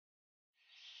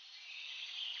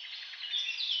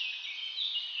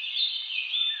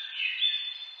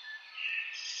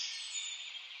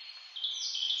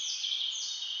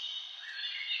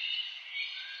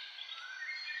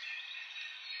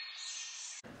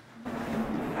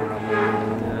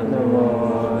Namo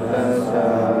tassa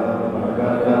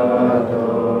bhagavato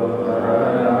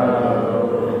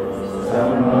arahato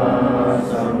samma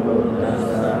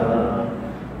sambuddhassa.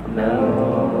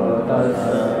 Namo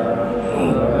tassa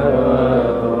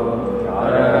bhagavato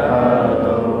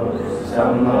arahato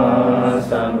samma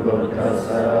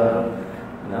sambuddhassa.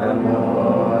 Namo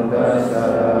tassa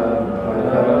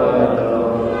bhagavato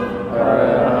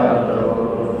arahato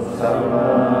samma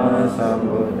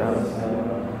sambuddhassa.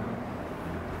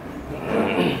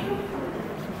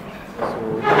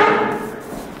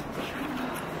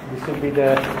 This will be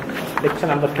the lecture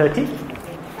number 30,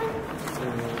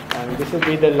 and this will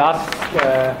be the last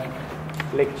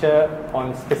lecture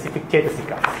on specific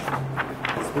cetasikas.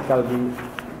 This week I'll be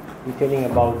telling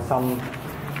about some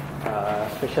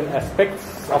special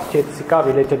aspects of cetasika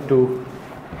related to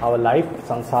our life,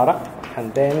 samsara,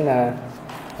 and then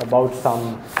about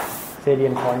some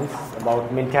salient points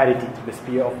about mentality, the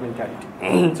sphere of mentality.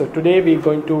 So today we're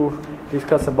going to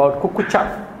discuss about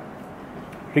kukkucca,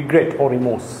 regret or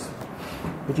remorse,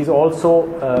 which is also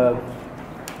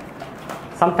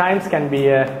sometimes can be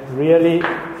a really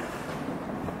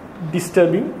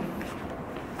disturbing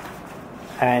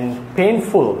and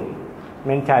painful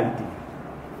mentality.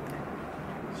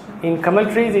 In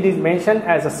commentaries it is mentioned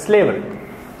as a slavery.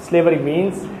 Slavery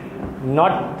means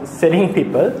not selling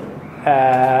people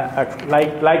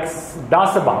like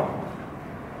dasabhav.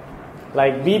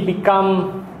 Like we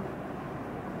become,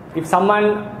 if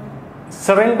someone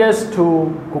surrenders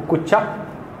to kukkucca,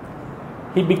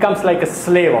 he becomes like a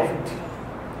slave of it.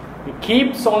 He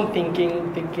keeps on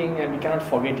thinking, and we cannot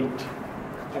forget it.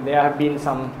 And there have been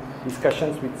some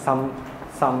discussions with some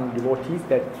devotees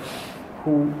that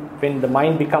who, when the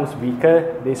mind becomes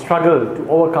weaker, they struggle to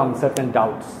overcome certain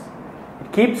doubts.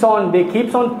 They keeps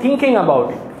on thinking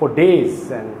about it for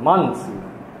days and months,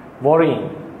 worrying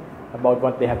about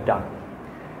what they have done.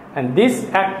 And this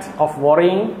act of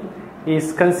worrying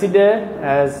is considered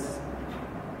as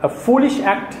a foolish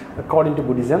act according to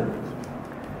Buddhism.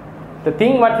 The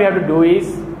thing what we have to do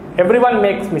is, everyone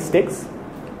makes mistakes,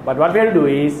 but what we have to do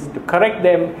is to correct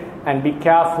them and be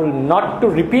careful not to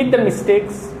repeat the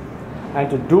mistakes and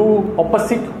to do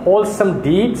opposite wholesome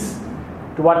deeds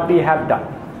to what we have done.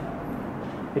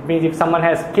 It means if someone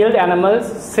has killed animals,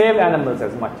 save animals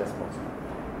as much as possible.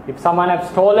 If someone has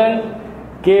stolen,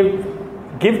 give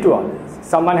to others. If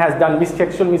someone has done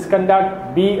sexual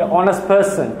misconduct, be an honest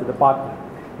person to the partner.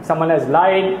 If someone has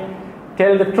lied,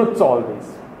 tell the truth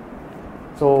always.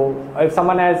 So if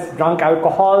someone has drunk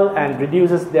alcohol and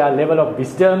reduces their level of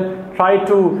wisdom, try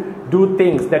to do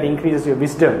things that increases your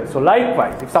wisdom. So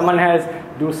likewise, if someone has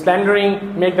do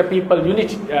slandering, make the people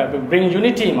bring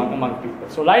unity among people.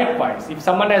 So likewise, if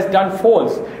someone has done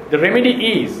false, the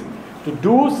remedy is to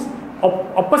do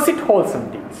opposite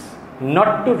wholesome deeds,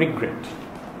 not to regret.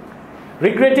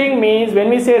 Regretting means, when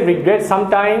we say regret,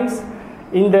 sometimes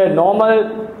in the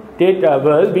normal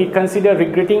world we consider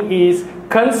regretting is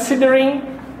considering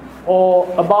or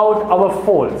about our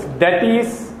faults. That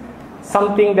is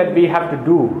something that we have to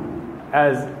do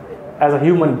as a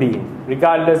human being,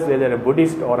 regardless whether a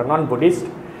Buddhist or a non-Buddhist.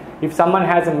 If someone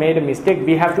has made a mistake,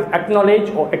 we have to acknowledge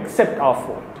or accept our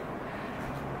fault.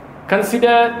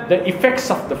 Consider the effects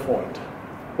of the fault.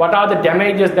 What are the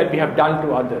damages that we have done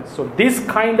to others? So this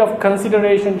kind of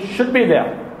consideration should be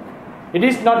there. It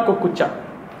is not kukkucca.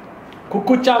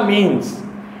 Kukkucca means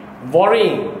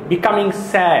worrying, becoming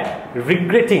sad,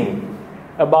 regretting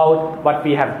about what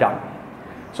we have done.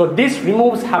 So this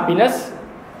removes happiness,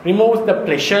 removes the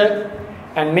pleasure,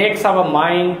 and makes our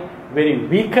mind very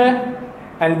weaker,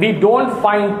 and we don't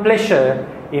find pleasure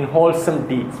in wholesome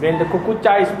deeds. When the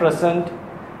kukkucca is present,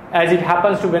 as it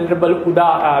happens to Venerable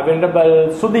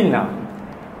Sudina,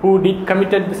 who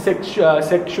committed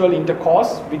sexual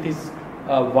intercourse with his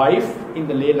wife in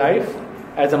the lay life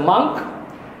as a monk,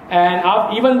 and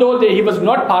even though he was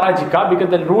not parajika, because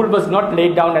the rule was not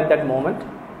laid down at that moment,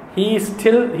 he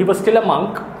was still a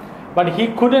monk, but he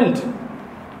couldn't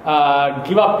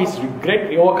give up his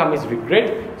regret, overcome his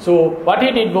regret. So what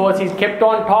he did was, he kept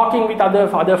on talking with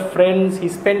other friends. He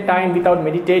spent time without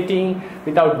meditating,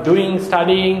 without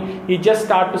studying. He just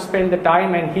started to spend the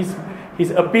time, and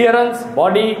his appearance,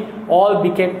 body, all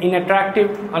became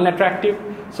unattractive.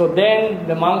 So then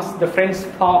the friends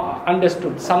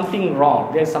understood something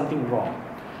wrong. There's something wrong.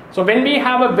 So when we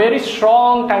have a very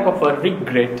strong type of a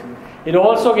regret, it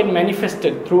also gets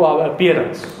manifested through our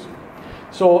appearance.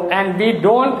 So, and we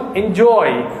don't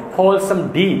enjoy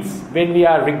wholesome deeds when we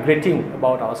are regretting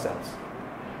about ourselves.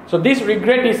 So this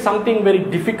regret is something very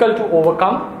difficult to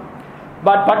overcome.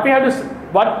 But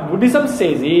what Buddhism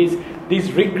says is,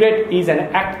 this regret is an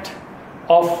act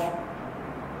of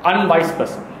unwise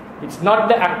person. It's not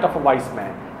the act of a wise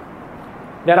man.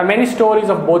 There are many stories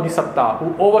of Bodhisattva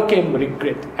who overcame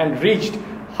regret and reached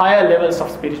higher levels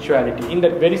of spirituality in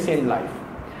that very same life.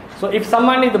 So if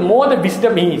someone is, the more the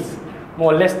wisdom is,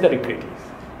 more less the regret is.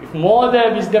 If more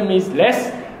the wisdom is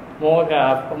less, more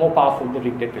powerful the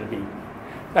regret will be.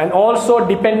 And also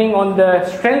depending on the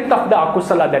strength of the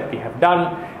akusala that we have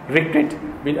done, regret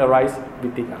will arise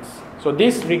within us. So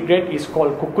this regret is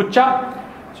called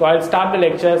Kukkucca. So I'll start the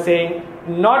lecture saying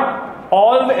not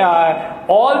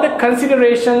all the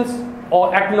considerations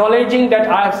or acknowledging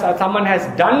that someone has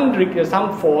done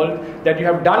some fault, that you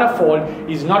have done a fault,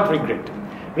 is not regret.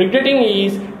 Regretting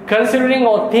is considering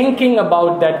or thinking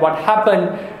about that what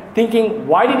happened, thinking,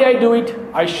 why did I do it?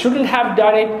 I shouldn't have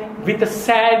done it, with a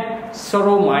sad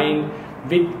sorrow mind,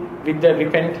 with the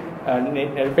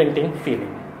repenting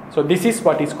feeling. So this is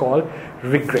what is called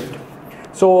regret.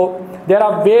 So there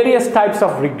are various types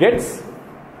of regrets,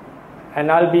 and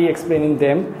I'll be explaining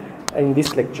them in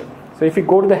this lecture. So if you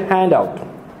go to the handout,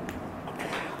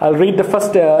 I'll read the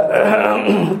first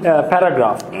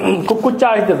paragraph.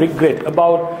 Kukkucca is the regret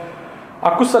about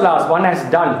akusalas one has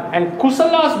done, and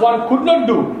kusalas one could not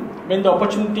do when the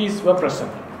opportunities were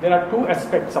present. There are two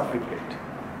aspects of regret.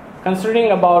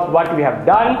 Considering about what we have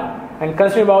done, and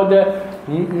considering about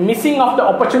the missing of the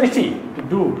opportunity to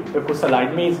do the kusala.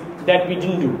 It means that we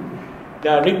didn't do.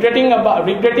 The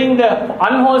regretting the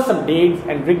unwholesome deeds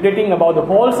and regretting about the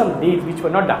wholesome deeds which were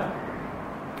not done.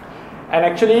 And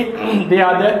actually, they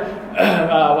are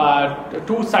the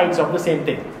two sides of the same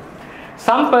thing.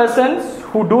 Some persons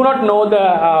who do not know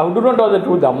the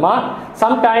true Dhamma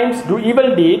sometimes do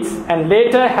evil deeds, and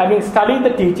later, having studied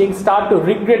the teaching, start to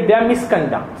regret their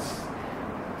misconducts.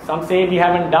 Some say we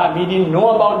didn't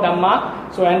know about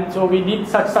Dhamma, so we did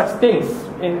such things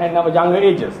in our younger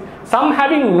ages. Some,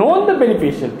 having known the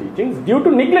beneficial teachings, due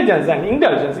to negligence and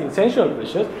indulgence in sensual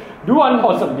pleasures, do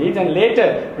unwholesome deeds and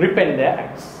later repent their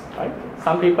acts. Right?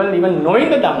 Some people, even knowing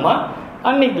the Dhamma,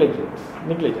 are negligent.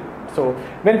 So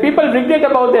when people regret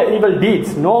about their evil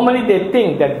deeds, normally they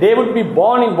think that they would be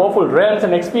born in woeful realms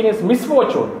and experience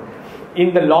misfortune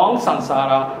in the long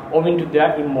samsara owing to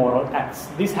their immoral acts.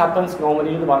 This happens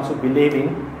normally to the ones who believe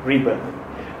in rebirth.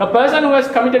 A person who has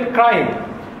committed crime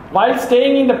while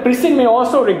staying in the prison may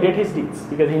also regret his deeds,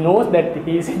 because he knows that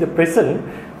he is in the prison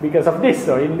because of this.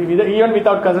 So even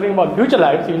without considering about future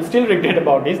lives, he will still regret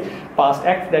about his past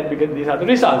acts, that because these are the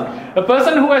results. A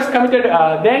person who has committed,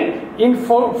 then in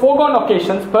foregone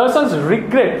occasions, person's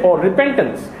regret or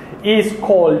repentance is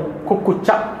called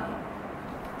Kukkucca.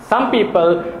 Some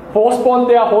people postpone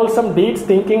their wholesome deeds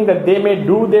thinking that they may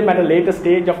do them at a later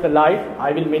stage of the life.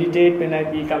 I will meditate when I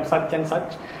become such and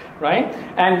such. Right?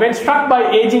 And when struck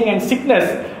by aging and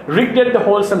sickness, regret the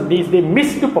wholesome deeds they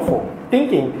missed to perform,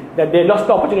 thinking that they lost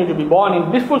the opportunity to be born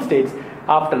in blissful states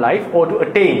after life, or to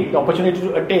attain the opportunity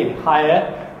to attain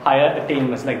higher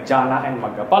attainments like jhana and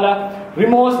maggapala.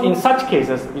 Remorse in such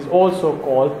cases is also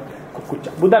called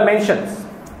Kukkucca. Buddha mentions,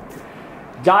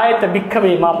 Jayata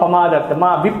bhikkhave ma pamadatta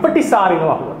ma Vippaṭisāra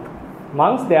ahuvat.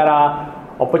 Monks, there are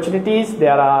opportunities,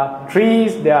 there are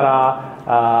trees, there are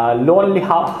lonely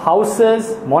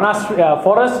houses, monastery,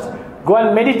 forests. Go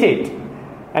and meditate,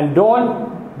 and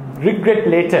don't regret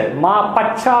later. Ma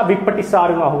pacha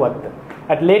Vippaṭisāra ahuvat.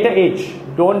 At later age,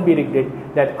 don't be regret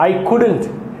that I couldn't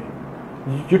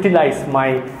utilize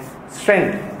my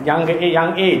strength,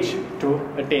 young age, to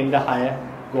attain the higher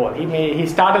goal. He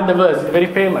started the verse, very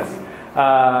famous,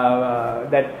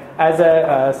 that as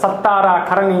a sattara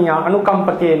karaniya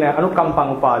anukampakena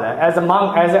anukampang upada. As a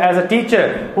monk, as a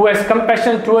teacher who has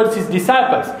compassion towards his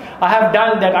disciples, I have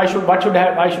done that. I should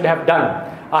have done.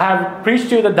 I have preached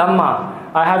to you the Dhamma.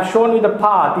 I have shown you the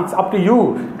path. It's up to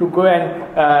you to go and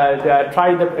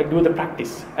do the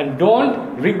practice, and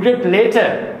don't regret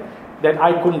later that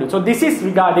I couldn't do. So this is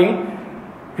regarding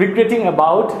regretting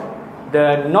about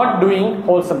the not doing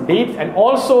wholesome deeds, and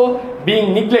also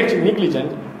being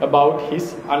negligent about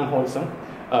his unwholesome,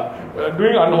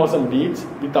 doing unwholesome deeds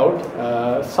without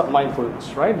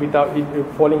mindfulness, right? Without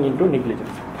falling into negligence.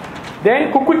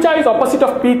 Then Kukkucca is opposite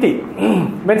of piti.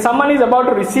 When someone is about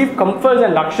to receive comforts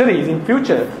and luxuries in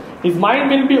future, his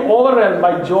mind will be overwhelmed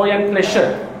by joy and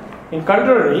pleasure. In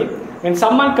contrary, when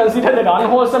someone considers that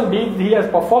unwholesome deeds he has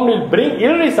performed will bring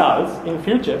ill results in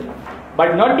future, by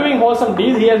not doing wholesome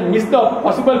deeds he has missed the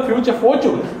possible future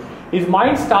fortunes, his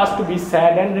mind starts to be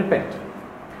sad and repent.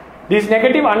 This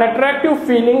negative, unattractive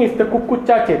feeling is the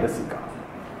Kukkucca Cetasika.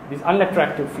 This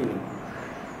unattractive feeling.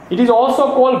 It is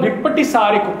also called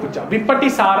Vippaṭisāra Kukkucca.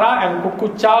 Vippaṭisāra and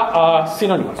Kukkucca are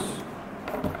synonymous.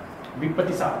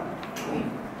 Vippaṭisāra.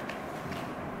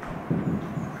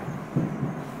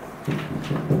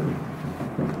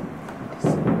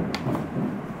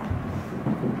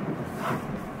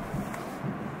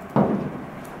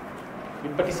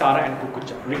 Vippaṭisāra and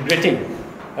Kukkucca, regretting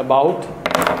about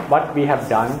what we have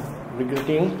done,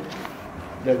 regretting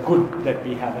the good that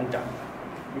we haven't done,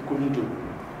 we couldn't do.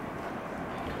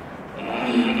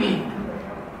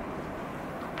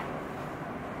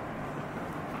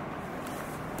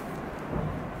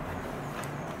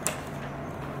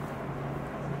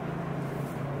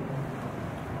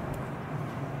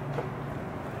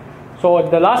 So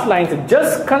the last line is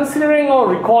just considering or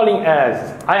recalling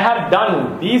as I have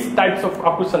done these types of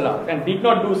akusalas and did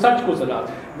not do such kusalas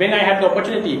when I had the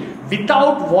opportunity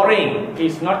without worrying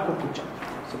is not Kukkucca.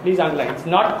 So please underline, it's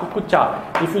not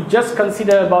Kukkucca. If you just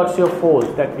consider about your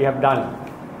faults that we have done,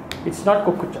 it's not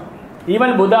Kukkucca.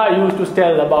 Even Buddha used to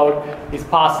tell about his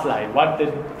past life, what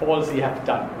the faults he has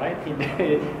done, right?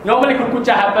 Normally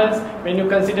Kukkucca happens when you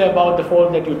consider about the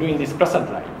fault that you do in this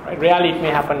present life, right? Rarely it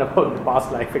may happen about the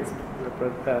past life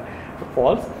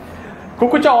faults.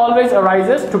 Kukkucca always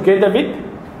arises together with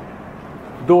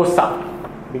dosa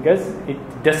because it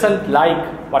doesn't like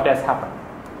what has happened.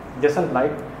 It doesn't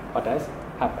like what has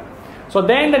happened. So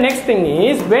then the next thing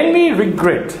is when we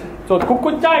regret. So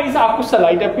Kukkucca is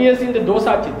akusala. It appears in the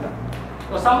dosa chitta.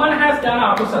 So someone has done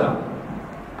akusala.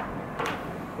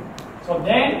 So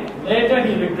then later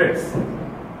he regrets.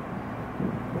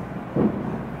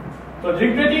 So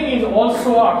regretting is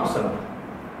also akusala.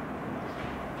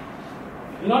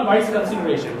 Not wise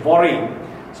consideration, worrying.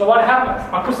 So what happens?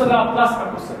 Akusala plus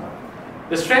akusala.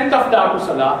 The strength of the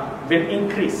akusala will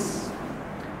increase.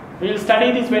 We will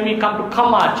study this when we come to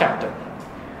karma chapter.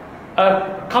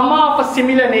 A karma of a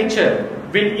similar nature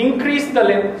will increase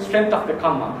the strength of the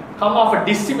karma. Karma of a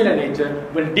dissimilar nature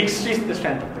will decrease the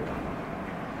strength of the karma.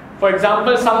 For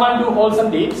example, someone do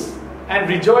wholesome deeds and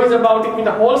rejoice about it with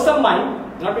a wholesome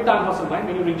mind, not with an unwholesome mind.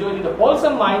 When you rejoice with a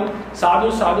wholesome mind,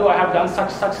 sadhu, sadhu, I have done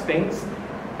such things,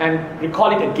 and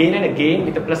recall it again and again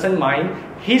with a pleasant mind,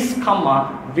 his karma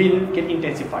will get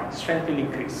intensified, strength will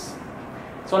increase.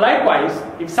 So likewise,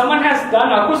 if someone has done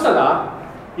akusala,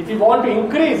 if he want to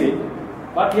increase it,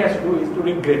 what he has to do is to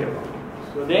regret about it.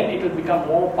 So then it will become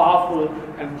more powerful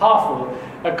and powerful.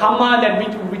 A karma that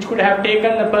which could have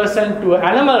taken the person to an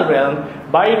animal realm,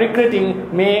 by regretting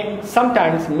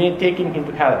sometimes may take him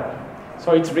into hell.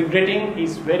 So its regretting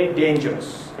is very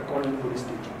dangerous according to Buddhist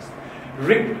teachings.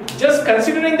 Just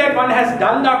considering that one has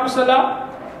done the akusala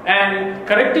and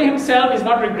correcting himself is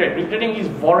not regret. Regretting is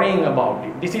worrying about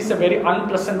it. This is a very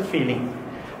unpleasant feeling.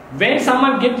 When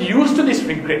someone gets used to this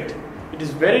regret, it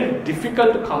is very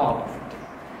difficult to come out of it.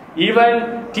 He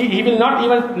will not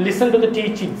even listen to the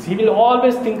teachings. He will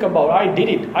always think about, I did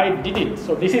it.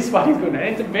 So this is what he's going to do.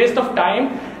 It's a waste of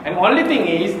time. And only thing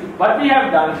is, what we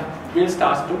have done will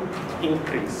start to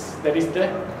increase. That is the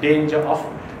danger of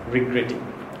regretting.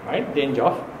 Right? Danger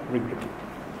of regretting.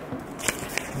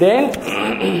 Then,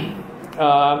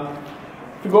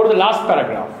 if you go to the last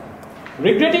paragraph,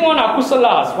 regretting on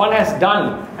akusalas one has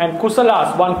done and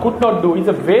kusalas one could not do is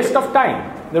a waste of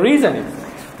time. The reason is,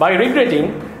 by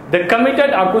regretting, the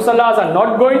committed akusalas are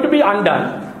not going to be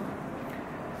undone,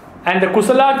 and the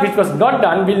kusalas which was not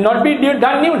done will not be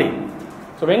done newly.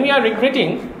 So when we are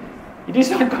regretting, it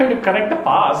is not going to correct the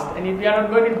past, and we are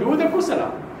not going to do the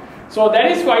kusala. So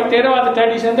that is why Theravada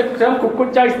tradition, the term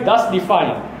Kukkucca is thus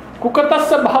defined.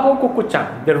 Kukkucca bhavo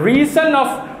Kukkucca. The reason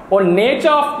of or nature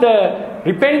of the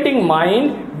repenting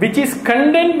mind which is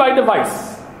condemned by the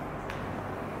vice.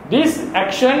 This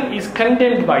action is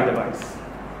condemned by the vice.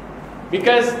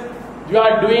 Because you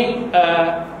are doing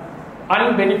an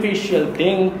unbeneficial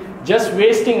thing, just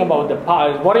wasting about the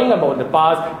past, worrying about the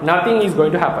past, nothing is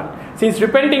going to happen. Since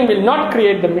repenting will not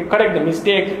correct the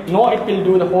mistake, nor it will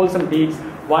do the wholesome deeds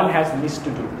one has missed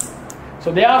to do.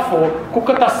 So therefore,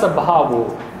 Kukkucca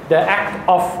bhavo, the act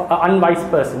of an unwise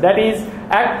person, that is,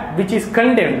 act which is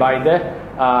condemned by the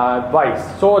wise.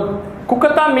 So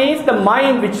Kukkucca means the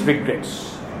mind which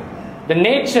regrets. The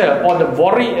nature or the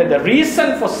worry, the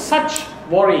reason for such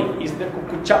worrying is the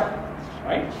Kukkucca,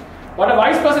 right? What a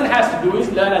wise person has to do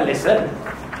is learn a lesson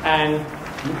and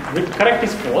correct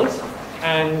his faults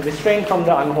and refrain from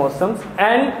the unwholesome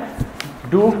and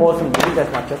do wholesome deeds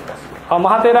as much as possible.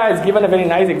 Mahathera has given a very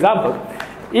nice example.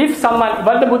 If someone,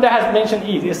 what the Buddha has mentioned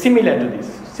is similar to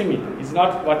this. Similar. It's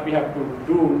not what we have to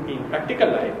do in practical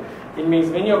life. It means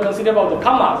when you consider about the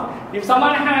karmas, if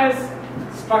someone has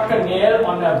struck a nail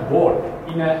on a board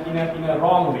in a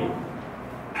wrong way,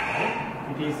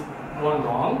 right? It is gone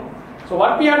wrong. So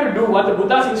what we have to do, what the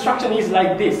Buddha's instruction is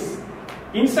like this.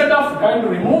 Instead of going to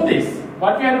remove this,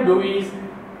 what we have to do is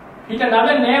hit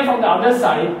another nail from the other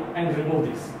side and remove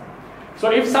this. So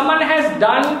if someone has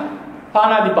done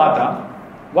panadipata,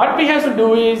 what we have to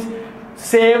do is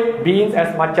save beings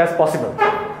as much as possible.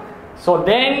 So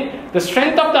then the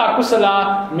strength of the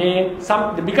akusala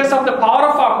because of the power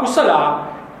of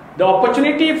akusala, the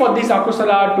opportunity for this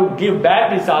akusala to give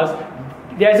bad results,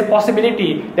 there is a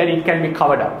possibility that it can be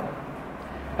covered up.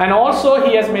 And also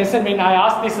he has mentioned, when I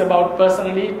asked this about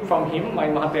personally from him, my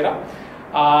Mahatera,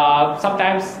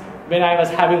 sometimes when I was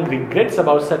having regrets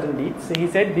about certain deeds, he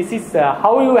said this is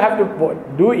how you have to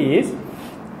do is,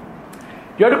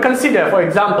 you have to consider, for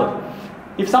example,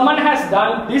 if someone has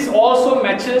done, this also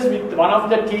matches with one of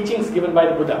the teachings given by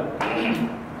the Buddha.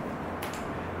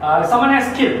 Someone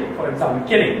has killed, for example,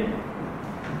 killing.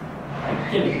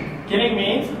 Right? Killing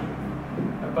means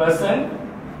a person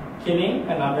killing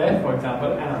another, for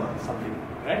example, animal, something.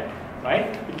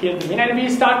 Right? He killed me, and we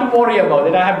start to worry about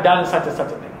it. I have done such a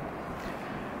thing.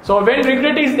 So when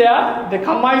regret is there, the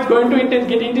karma is going to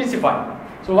get intensified.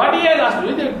 So what he has asked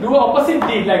to do opposite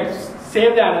deed, like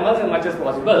save the animals as much as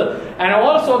possible, and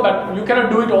also, but you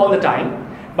cannot do it all the time.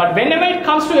 But whenever it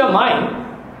comes to your mind,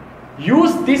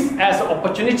 use this as an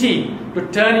opportunity to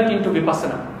turn it into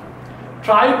vipassana.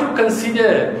 Try to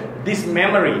consider this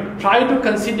memory. Try to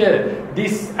consider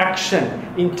this action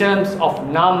in terms of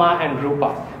nama and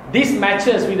rupa. This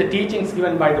matches with the teachings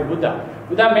given by the Buddha.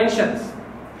 Buddha mentions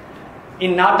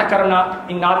in Natakarana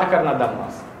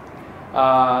Dhammas,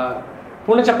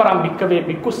 Punachaparam Bhikkave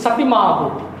Bhikkhu Satima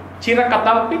Hoti, Chira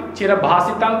Katampi, Chira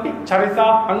Bhasitampi,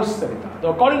 Charita Anusarita. So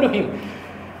according to him,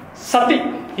 Sati,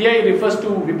 here he refers to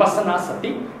Vipassana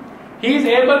Sati. He is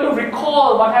able to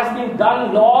recall what has been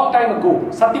done long time ago.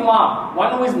 Satima,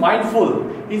 one who is mindful,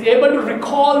 is able to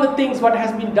recall the things what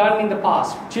has been done in the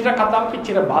past. Chira Katampi,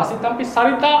 Chira Bhasitampi,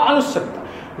 Sarita Anusarita.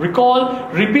 Recall,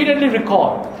 repeatedly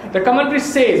recall. The commentary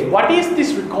says, what is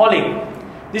this recalling?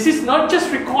 This is not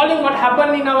just recalling what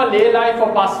happened in our lay life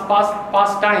or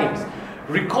past times.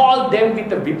 Recall them with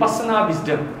the vipassana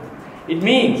wisdom. It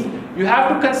means you have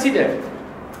to consider,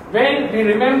 when we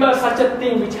remember such a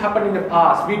thing which happened in the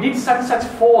past, we did such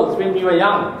faults when we were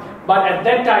young, but at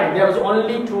that time there was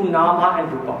only two nama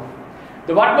and rupa.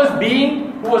 The what was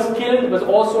being who was killed was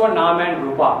also a nama and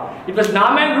rupa. It was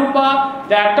nama and rupa,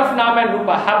 the act of nama and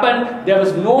rupa happened, there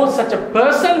was no such a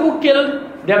person who killed,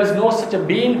 there was no such a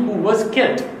being who was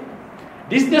killed.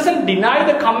 This doesn't deny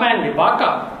the karma and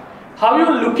vipaka. How you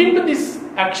look into this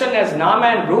action as nama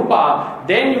and rupa,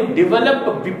 then you develop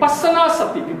a vipassana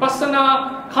sati,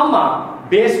 vipassana karma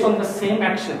based on the same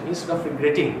action instead of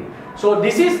regretting. So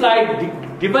this is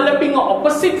like developing an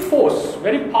opposite force,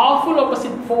 very powerful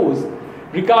opposite force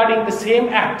regarding the same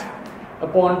act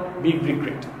upon big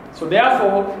regret. So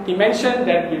therefore, he mentioned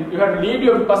that you have to lead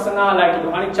your vipassana like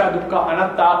anicca, dukkha,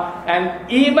 anatta, and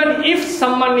even if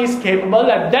someone is capable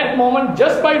at that moment,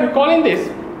 just by recalling this,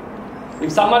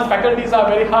 if someone's faculties are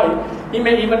very high, he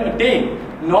may even attain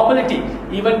nobility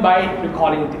even by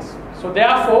recalling this. So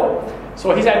therefore,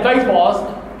 his advice was,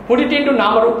 put it into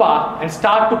Namarupa and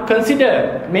start to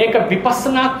consider, make a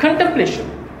vipassana contemplation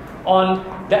on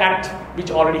the act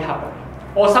which already happened.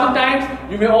 Or sometimes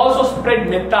you may also spread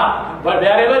metta, but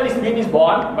wherever this being is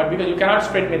born, but because you cannot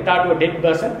spread metta to a dead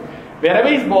person, wherever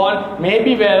he is born, may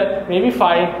be well, may be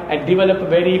fine, and develop a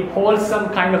very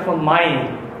wholesome kind of a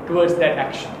mind towards that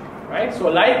action. Right? So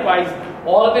likewise,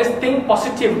 always think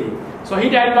positively. So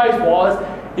his advice was,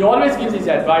 he always gives his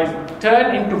advice,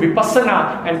 turn into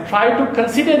vipassana and try to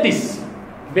consider this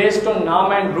based on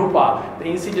nama and rupa, the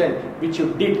incident which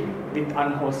you did with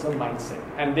unwholesome mindset.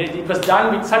 And it was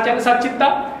done with such and such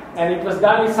chitta, and it was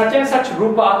done with such and such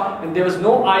rupa, and there was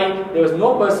no I, there was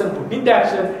no person who did the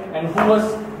action, and who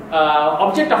was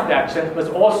object of the action was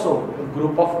also a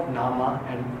group of nama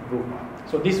and rupa.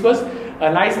 So this was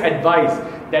a nice advice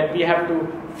that we have to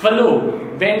follow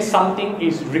when something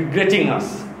is regretting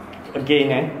us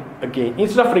again and again.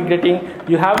 Instead of regretting,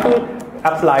 you have to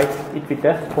apply it with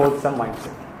a wholesome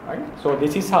mindset. Right? So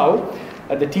this is how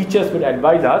the teachers would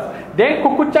advise us. Then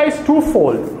Kukkucca is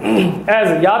twofold,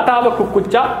 as Yatava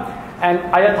Kukkucca and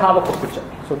Ayathava Kukkucca.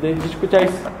 So this Kukkucca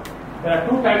is, there are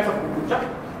two types of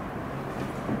Kukkucca.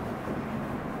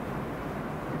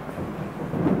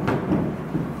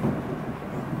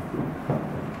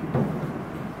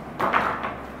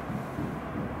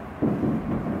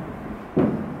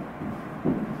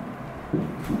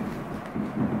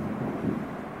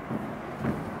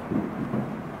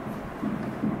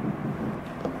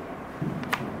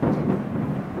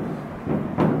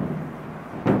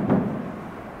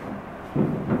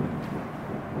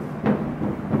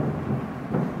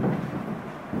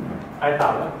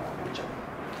 Ayatava Kukkucca.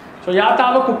 So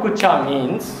Yatava Kukkucca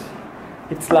means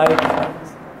it's like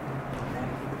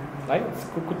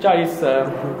Kukkucca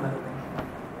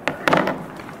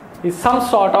is some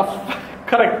sort of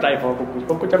correct type of kukkucca.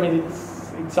 Kukkucca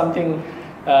means it's something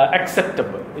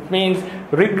acceptable. It means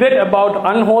regret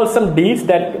about unwholesome deeds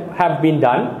that have been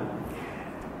done.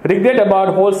 Regret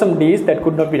about wholesome deeds that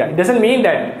could not be done. It doesn't mean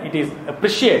that it is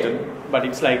appreciated, but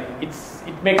it's like it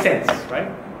makes sense, right?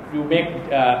 You make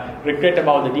regret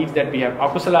about the deeds that we have,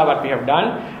 akusala, what we have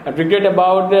done, and regret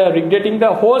about regretting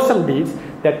the wholesome deeds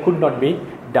that could not be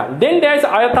done. Then there's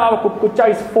ayatava kukkucca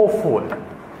is fourfold.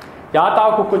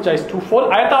 Yatava kukkucca is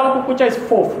twofold. Ayatava kukkucca is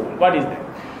fourfold. What is that?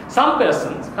 Some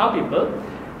people,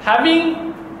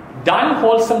 having done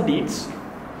wholesome deeds,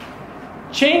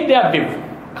 change their view,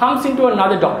 comes into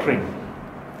another doctrine.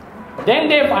 Then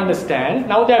they understand,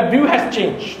 now their view has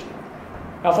changed.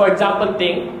 Now, for example,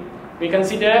 we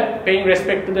consider paying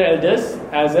respect to the elders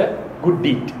as a good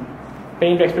deed.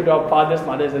 Paying respect to our fathers,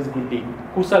 mothers as good deed.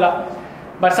 Kusala.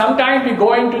 But sometimes we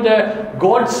go into the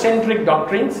God-centric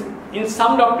doctrines. In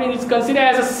some doctrines, it's considered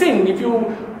as a sin.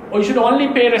 You should only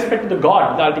pay respect to the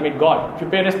God, the ultimate God. If you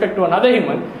pay respect to another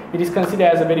human, it is considered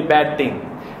as a very bad thing.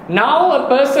 Now, a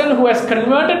person who has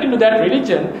converted into that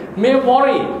religion may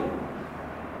worry,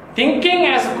 thinking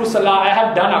as kusala, I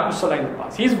have done akusala in the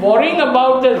past. He is worrying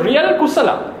about the real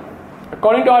kusala.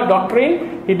 According to our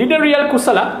doctrine, he did a real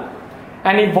kusala,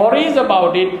 and he worries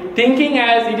about it, thinking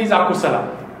as it is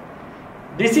akusala.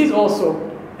 This is also,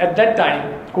 at that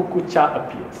time, kukkucca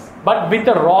appears, but with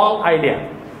the wrong idea,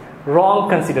 wrong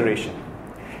consideration.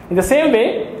 In the same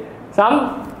way,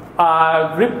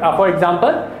 for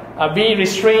example, we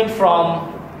refrain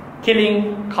from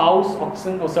killing cows,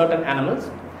 oxen, or certain animals.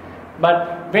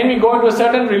 But when we go into a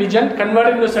certain religion,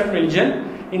 converted into a certain religion,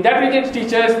 in that religion it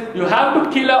teaches you have to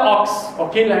kill an ox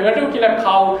or you have to kill a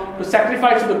cow to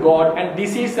sacrifice to the god, and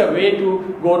this is the way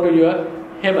to go to your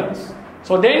heavens.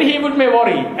 So then he may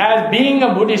worry, as being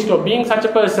a Buddhist or being such a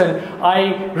person,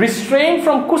 I restrain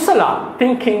from kusala,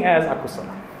 thinking as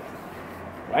akusala.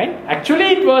 Right?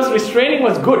 Actually, restraining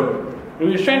was good. We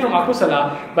restrain from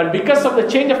akusala, but because of the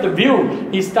change of the view,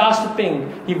 he starts to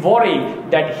think, he worried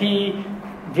that he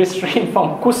restrained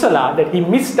from kusala, that he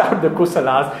missed out the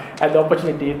kusalas and the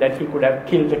opportunity that he could have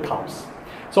killed the cows.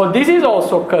 So this is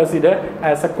also considered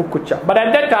as a kukkucca. But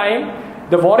at that time,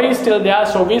 the worry is still there,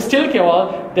 so we still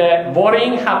call the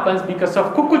worrying happens because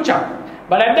of kukkucca.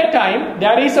 But at that time,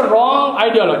 there is a wrong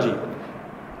ideology.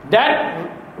 That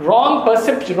wrong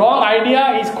perception, wrong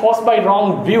idea is caused by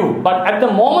wrong view. But at the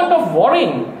moment of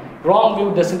worrying, wrong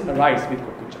view doesn't arise with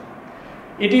kukkucca.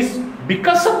 It is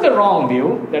because of the wrong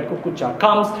view that kukkucca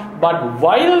comes, but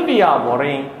while we are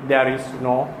worrying, there is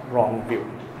no wrong view,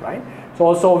 right? So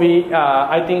also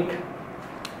I think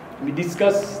we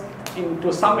discussed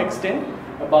to some extent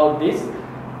about this.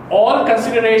 All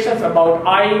considerations about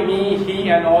I, me, he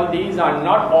and all these are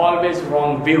not always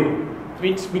wrong view.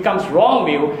 Which becomes wrong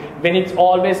view when it's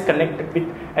always connected with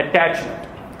attachment.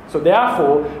 So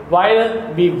therefore,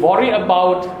 while we worry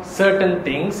about certain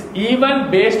things,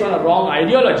 even based on a wrong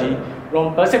ideology,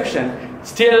 wrong perception,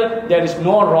 still there is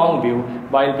no wrong view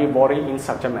while we worry in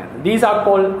such a manner. These are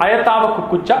called ayatava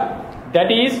kukkucca,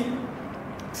 that is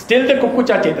still the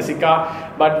kukkucca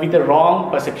cetasika, but with the wrong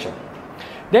perception.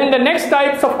 Then the next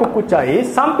types of kukkucca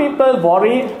is, some people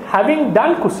worry having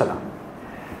done kusala.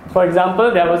 For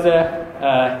example, there was a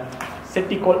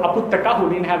seti called Aputtaka who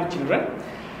didn't have children.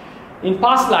 In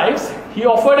past lives, he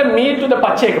offered a meal to the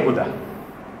Pacceka Buddha.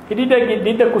 He did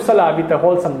the kusala with a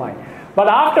wholesome mind. But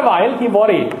after a while, he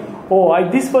worried,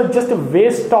 this was just a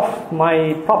waste of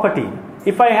my property.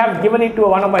 If I have given it to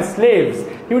one of my slaves,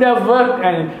 he would have worked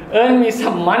and earned me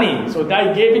some money. So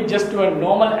I gave it just to a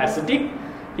normal ascetic.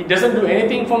 He doesn't do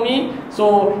anything for me.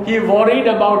 So he worried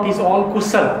about his own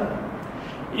kusala.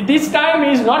 This time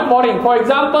he is not worrying. For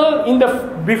example, in the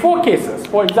before cases,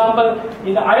 for example,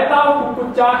 in the ayatava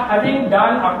kukkucca, having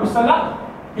done akusala,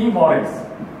 he worries.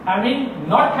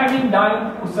 Not having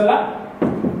done kusala,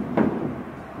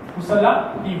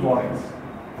 he worries.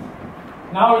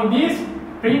 Now in these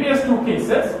previous two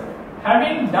cases,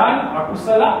 having done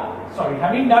kusala,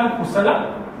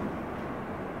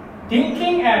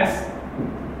 thinking as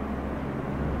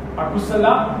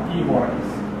akusala, he worries.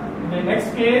 In the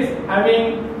next case,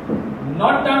 having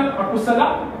not done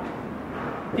akusala,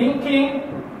 thinking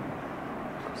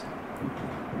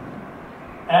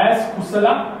as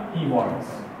kusala, he worries.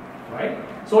 Right?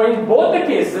 So in both the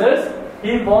cases,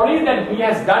 he worries that he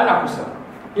has done akusala.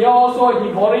 Here also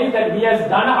he worries that he has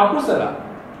done akusala.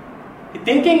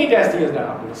 Thinking it as he has done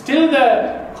akusala. Still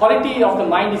the quality of the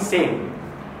mind is same.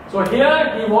 So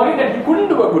here he worried that he couldn't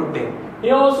do a good thing.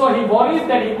 Here also he worries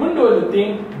that he couldn't do a good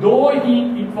thing, though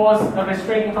it was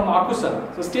restraining from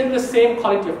akusala. So still the same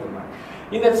quality of the mind.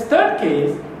 In the third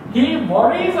case, he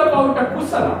worries about a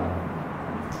kusala.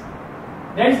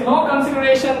 There is no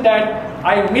consideration that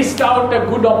I missed out a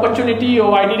good opportunity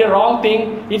or I did a wrong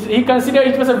thing. He considered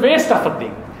it was a waste of a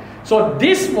thing. So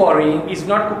this worrying is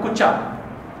not kukkucca.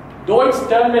 Though it's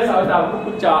termed as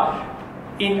kukkucca,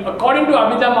 according to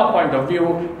Abhidhamma point of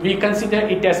view, we consider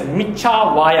it as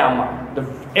miccha vayama, the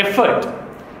effort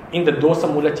in the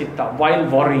dosa mula chitta while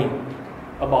worrying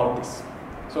about this.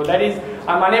 So that is,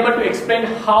 I'm unable to explain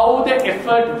how the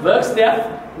effort works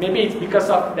there. Maybe it's because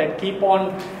of that keep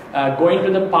on going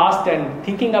to the past and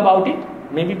thinking about it.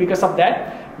 Maybe because of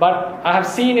that. But I have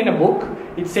seen in a book,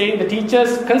 it's saying the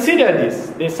teachers consider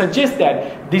this. They suggest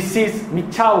that this is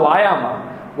miccha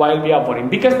vayama while we are worrying.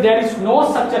 Because there is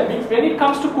no such a, when it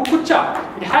comes to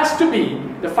kukkucca, it has to be,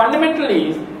 the fundamental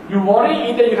is, you worry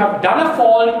either you have done a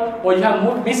fault or you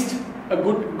have missed a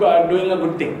good, doing a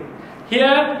good thing.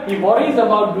 Here, he worries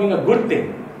about doing a good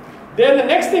thing. Then the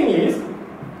next thing is,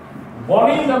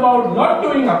 worries about not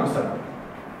doing akusala.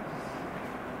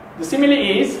 The simile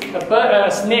is, a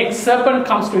snake, serpent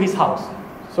comes to his house.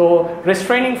 So,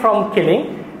 restraining from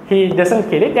killing, he doesn't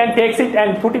kill it and takes it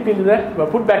and put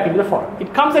back into the forest.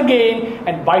 It comes again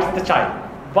and bites the child.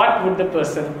 What would the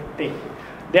person think?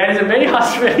 There is a very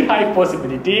high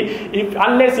possibility,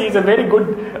 unless he is a very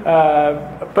good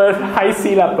high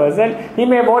sila person, he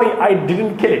may worry, I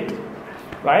didn't kill it,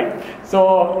 right?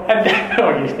 So, and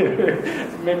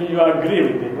then, maybe you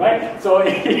agree with him, right? So,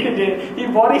 he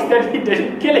worries that he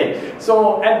didn't kill it.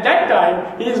 So, at that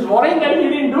time, he is worrying that he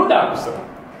didn't do the akusala.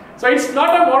 So, it's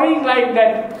not a worrying like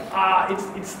that,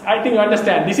 I think you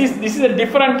understand, this is a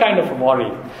different kind of worry.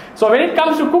 So, when it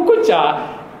comes to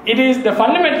kukkucca, it is the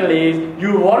fundamental is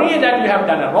you worry that you have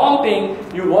done a wrong thing,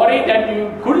 you worry that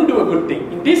you couldn't do a good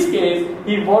thing. In this case,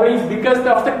 he worries because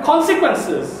of the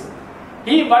consequences.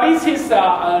 He worries his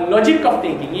logic of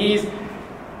thinking is,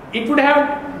 it would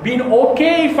have been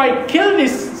okay if I kill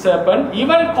this serpent,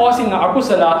 even causing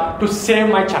akusala, to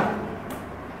save my child.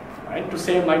 Right? To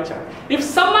save my child. If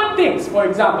someone thinks, for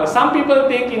example, some people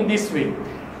think in this way,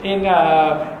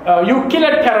 you kill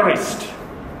a terrorist.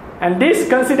 And this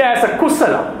considered as a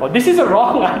kusala, or this is a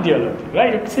wrong ideology,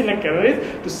 right? You kill a terrorist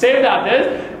to save the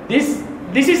others. This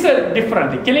is a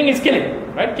different thing. Killing is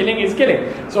killing, right? Killing is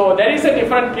killing. So there is a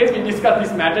different case. We discuss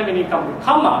this matter when we come to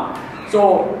karma.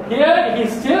 So here he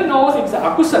still knows it's a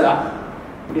akusala.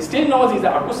 He still knows it's a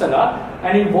akusala,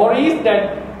 and he worries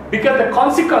that because the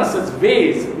consequences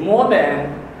weighs more than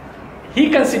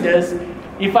he considers.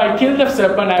 If I kill the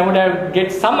serpent, I would have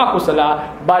get some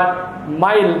akusala, but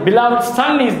my beloved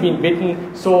son is being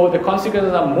bitten, so the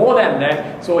consequences are more than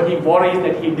that. So he worries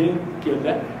that he didn't kill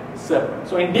the serpent.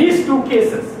 So in these two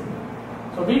cases,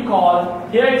 so we call,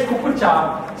 here it's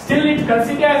kukkucca, still it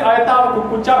considered as ayata or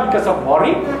kukkucca because of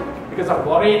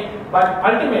worry, but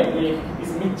ultimately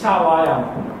it's miccha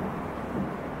vayama.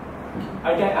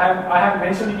 I have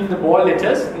mentioned it in the bold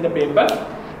letters in the paper,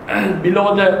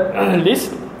 below the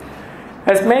list.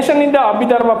 As mentioned in the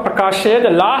Abhidharma Prakashya, the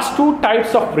last two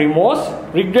types of remorse,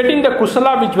 regretting the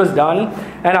kusala which was done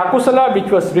and akusala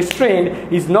which was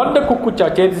restrained, is not the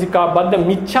kukkucca chetasika but the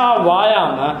miccha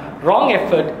vayama, wrong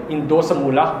effort in dosa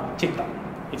mula chitta.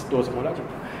 It's dosa mula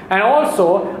chitta. And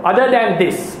also, other than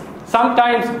this,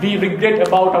 sometimes we regret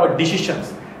about our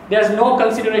decisions. There's no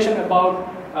consideration about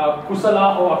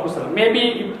kusala or akusala.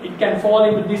 Maybe it can fall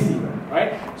into this even.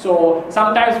 Right? So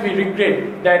sometimes we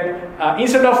regret that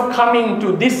instead of coming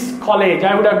to this college,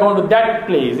 I would have gone to that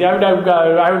place. I would have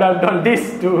done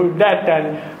this to that,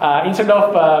 and instead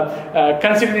of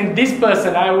considering this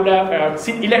person, I would have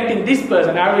electing this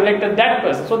person. I would have elected that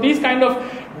person. So these kind of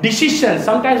decisions,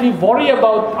 sometimes we worry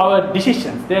about our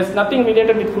decisions. There's nothing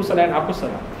related with kusala and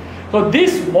akusala. So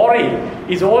this worry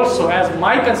is also, as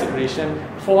my consideration,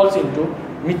 falls into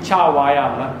miccha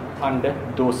vayama under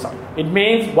dosa. It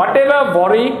means whatever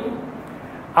worry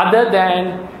other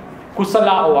than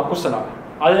kusala or akusala,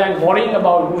 other than worrying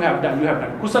about you have done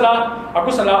kusala,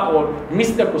 akusala, or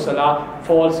miss the kusala,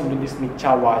 falls into this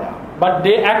miccha vaya. But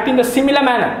they act in a similar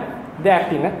manner.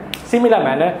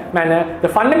 The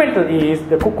fundamental is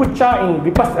the kukkucca in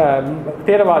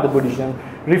Theravada Buddhism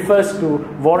refers to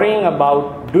worrying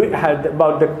about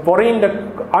worrying the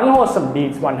unwholesome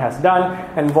deeds one has done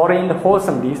and worrying the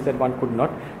wholesome deeds that one could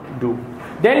not do.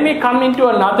 Then we come into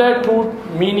another two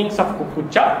meanings of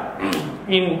kukkucca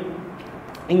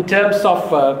in terms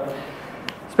of,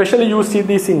 especially you see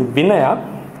this in Vinaya,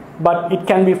 but it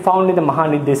can be found in the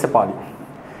Mahanidesa Pali.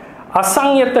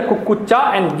 Asanyata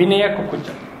kukkucca and Vinaya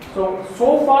kukkucca. So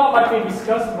far what we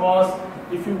discussed was,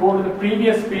 if you go to the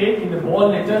previous page in the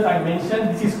bold letters I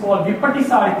mentioned, this is called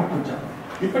Vippaṭisāra kukkucca.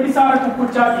 Vippaṭisāra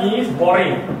kukkucca is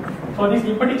worrying. So this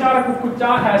Vippaṭisāra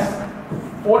Kukkucca has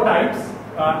 4 types,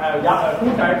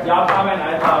 2 types, Yābhāva and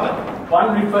Ayatthāva.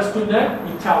 One refers to the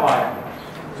Icchavaya.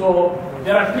 So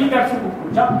there are 3 types of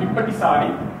Kukkucca, Vippaṭisāri.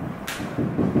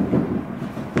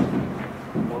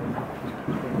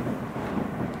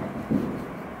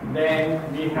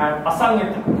 Then we have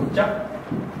Asanyata Kukkucca.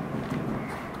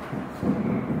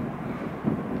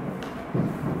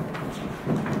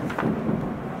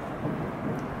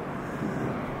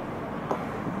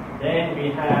 Then we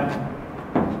have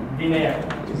Vinaya.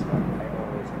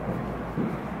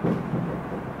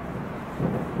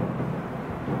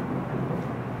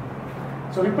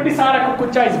 So Vippaṭisāra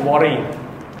Kukkucca is worrying.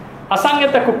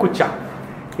 Asanyata Kukkucca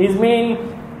is mean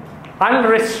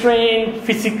unrestrained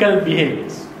physical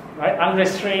behaviors, right?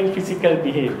 Unrestrained physical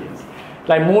behaviors,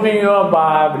 like moving your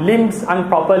limbs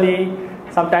improperly,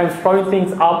 sometimes throwing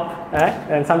things up,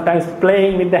 and sometimes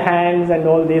playing with the hands and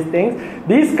all these things.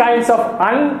 These kinds of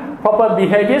improper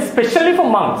behaviors, especially for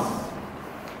monks,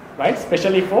 right?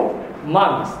 Especially for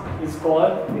monks, we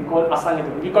call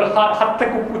asanyata. We call hatta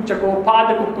kukkucca,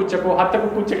 pada kukkucca. Hatta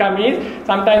kukkucca means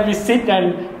sometimes we sit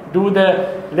and do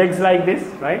the legs like this,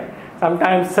 right?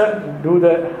 Sometimes do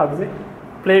the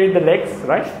play with the legs,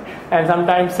 right? And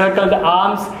sometimes circle the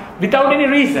arms without any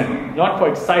reason, not for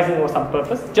exercising or some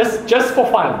purpose, just for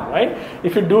fun, right?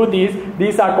 If you do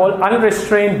these are called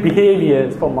unrestrained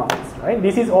behaviors for monks, right?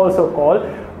 This is also called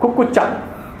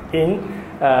kukkucca in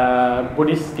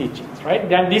Buddhist teachings, right?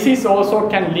 Then this is also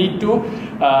can lead to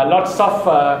lots of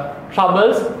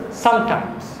troubles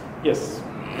sometimes. Yes.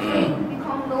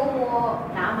 Become no more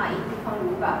nama, it become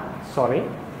rupa. Sorry.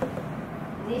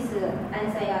 This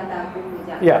ansayata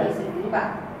kukkucca is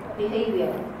rupa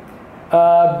behavior.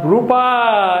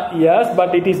 Rupa, yes,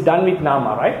 but it is done with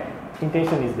nama, right?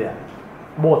 Intention is there.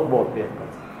 Both there.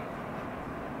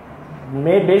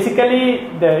 Basically,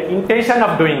 the intention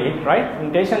of doing it, right?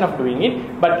 Intention of doing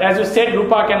it. But as you said,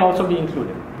 rupa can also be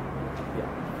included.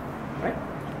 Yeah. Right?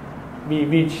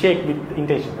 We shake with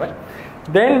intention, right?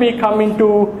 Then we come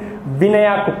into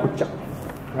Vinaya Kukkucca,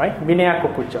 right? Vinaya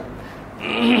Kukkucca.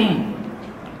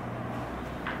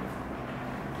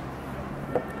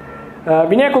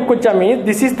 Vinaya Kukkucca means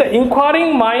this is the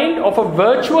inquiring mind of a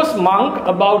virtuous monk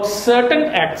about certain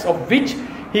acts of which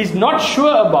he is not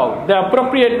sure about the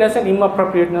appropriateness and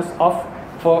inappropriateness of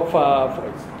for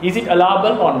is it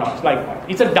allowable or not, like that.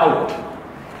 It's a doubt.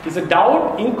 It's a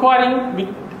doubt, inquiring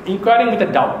with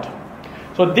a doubt.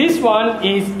 So this one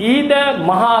is either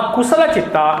Maha Kusala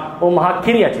Chitta or Maha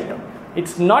Kiriya Chitta.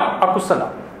 It's not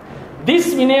akusala.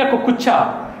 This Vinaya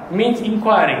Kukkucca means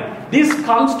inquiring. This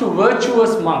comes to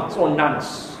virtuous monks or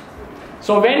nuns.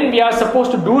 So when we are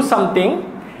supposed to do something,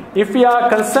 if we are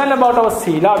concerned about our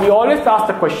sila, we always ask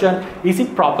the question, is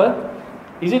it proper?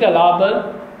 Is it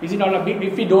allowable? Is it not allowable?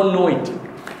 If we don't know it.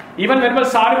 Even Venerable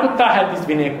Sariputta had this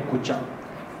Vinaya Kukkucca.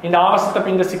 In the Avasata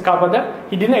Pinda Sikkhapada,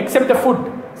 he didn't accept the food,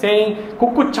 saying,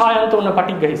 Kukkuccayanto na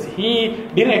patigahisi. He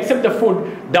didn't accept the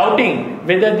food, doubting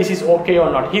whether this is okay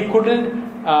or not. He couldn't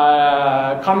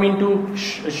come into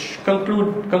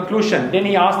conclusion. Then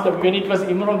he asked when it was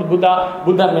Imam of the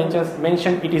Buddha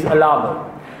mentioned it is allowable.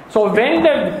 So when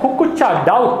the Kukkucca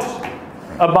doubt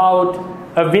about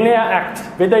a Vinaya act,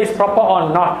 whether it's proper or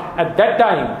not, at that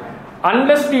time,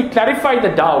 unless we clarify the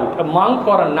doubt, a monk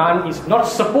or a nun is not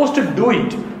supposed to do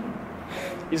it.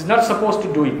 Is not supposed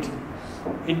to do it.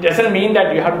 It doesn't mean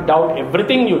that you have to doubt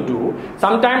everything you do.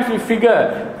 Sometimes we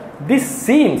figure this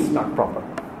seems not proper.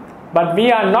 But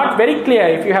we are not very clear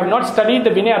if you have not studied the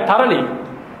Vinaya thoroughly.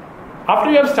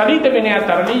 After you have studied the Vinaya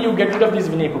thoroughly, you get rid of this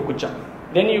Vinaya Kukkucca.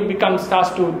 Then you starts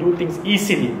to do things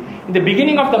easily. In the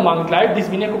beginning of the monk life, this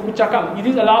Vinaya Kukkucca comes. It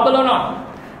is allowable or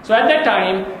not? So at that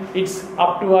time, it's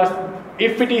up to us.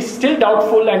 If it is still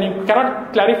doubtful and you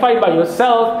cannot clarify by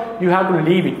yourself, you have to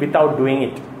leave it without doing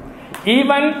it.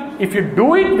 Even if you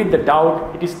do it with the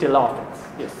doubt, it is still offense.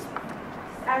 Yes.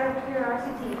 Out of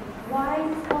curiosity, why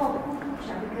is it called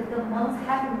Kukkucca? Because the monks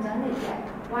haven't done it yet.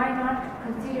 Why not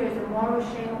consider it a moral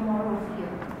shame or moral fear?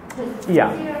 Because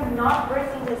consider not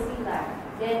breaking the sila,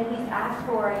 then he's asked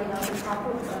for the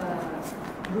proper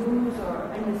rules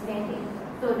or understanding.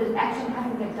 So the action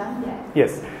hasn't been done yet.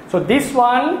 Yes. So this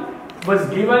one was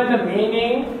given the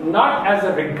meaning not as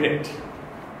a regret.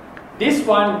 This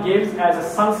one gives as a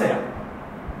sansaya.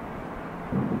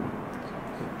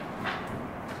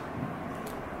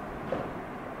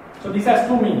 So this has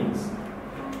two meanings.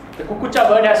 The Kukkucca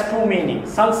word has two meanings.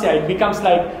 Sansaya, it becomes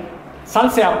like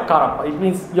sansaya karapa. It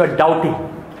means you are doubting.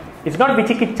 It's not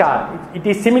vichikicca. It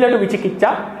is similar to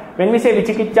vichikicca. When we say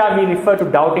vichikicca, we refer to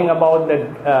doubting about the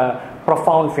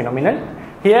profound phenomenon.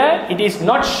 Here, it is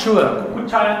not sure.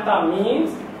 Kukkuccayanta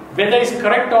means whether it's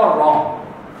correct or wrong.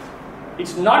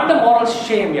 It's not the moral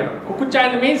shame here.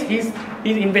 Kukkucca means he's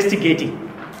investigating.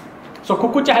 So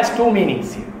Kukkucca has two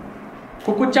meanings here.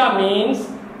 Kukkucca means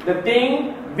the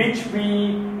thing which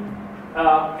we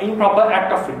improper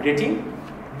act of regretting.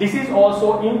 This is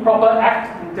also improper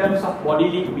act in terms of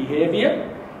bodily behavior.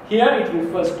 Here it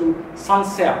refers to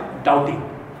sansaya, doubting.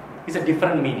 It's a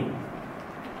different meaning.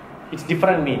 It's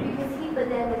different meaning. But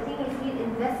then the thing is, he's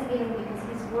investigating because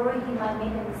he's worried he might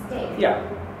make a mistake.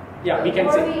 Yeah, we can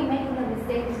say. Worrying making a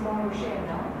mistake is moral shame,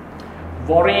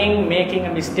 no? Worrying, making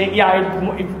a mistake.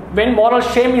 When moral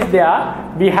shame is there,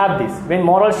 we have this. When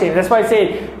moral shame, that's why I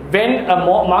say, when a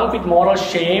monk with moral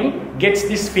shame gets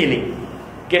this feeling,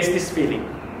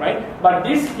 right? But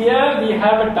this here, we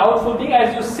have a doubtful thing.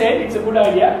 As you said, it's a good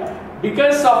idea.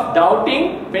 Because of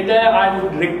doubting whether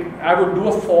I would do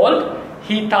a fault,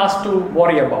 he starts to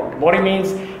worry about. Worry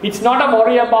means, it's not a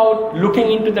worry about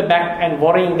looking into the back and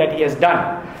worrying that he has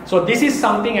done. So this is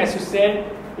something, as you said,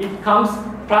 it comes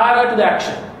prior to the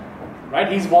action, right?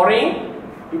 He's worrying.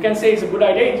 You can say it's a good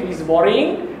idea. He's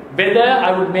worrying whether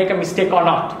I would make a mistake or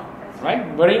not, right?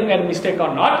 Worrying a mistake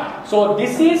or not. So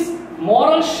this is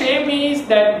moral shame is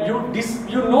that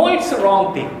you know it's a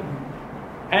wrong thing,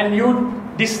 and you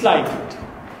dislike it.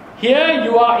 Here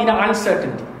you are in an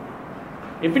uncertainty.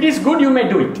 If it is good, you may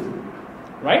do it,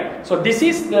 right? So this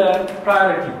is the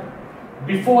priority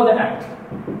before the act.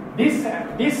 This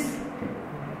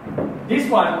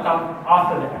one comes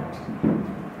after the act,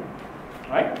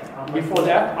 right? Before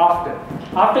that,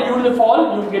 after you do the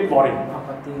fall, you get worried.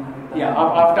 Yeah,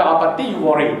 after apatti you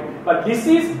worry. But this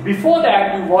is before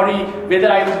that you worry whether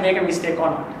I will make a mistake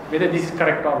or not, whether this is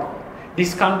correct or not.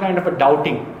 This kind of a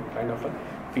doubting kind of a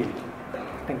feeling.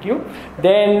 Thank you.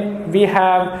 Then we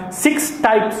have 6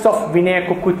 types of Vinaya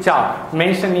Kukkucca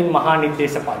mentioned in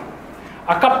Mahanidesa Pali.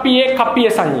 Akappiye kappiye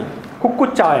sanyi,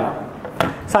 Kukkuccayana.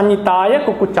 Sanyitaya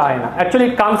Kukkuccayana.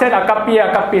 Actually it comes at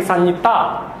Akappiye kappiye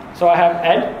sanyita. So I have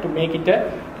added to make it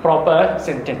a proper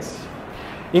sentence.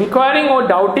 Inquiring or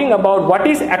doubting about what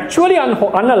is actually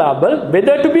unallowable,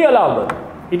 whether to be allowable.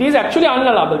 It is actually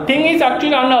unallowable. Thing is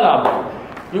actually unallowable.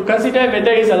 You consider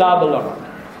whether it is allowable or not.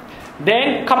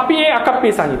 Then kappiye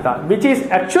akappiye sanyita, which is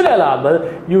actually allowable,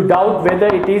 you doubt whether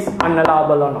it is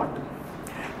unallowable or not.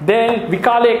 Then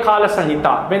vikale kala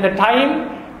sanyita,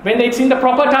 when it's in the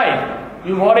proper time,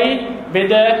 you worry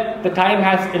whether the time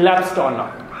has elapsed or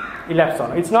not.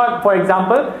 It's not, for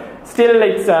example, still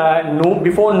it's noon,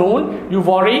 before noon, you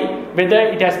worry whether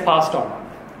it has passed or not.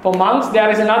 For monks, there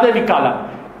is another vikala,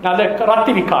 another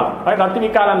rati vikala. Right? Rati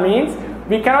vikala means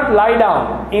we cannot lie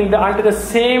down under the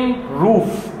same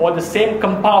roof or the same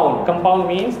compound. Compound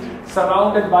means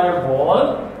surrounded by a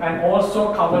wall and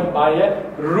also covered by a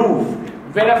roof.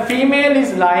 When a female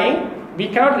is lying, we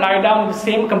cannot lie down in the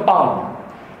same compound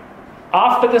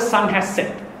after the sun has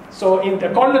set. So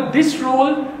according to this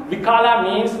rule, vikala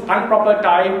means improper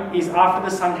time is after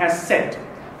the sun has set.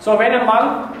 So when a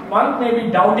monk may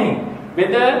be doubting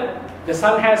whether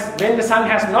when the sun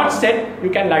has not set, you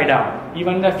can lie down.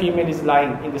 Even the female is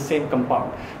lying in the same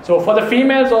compound. So for the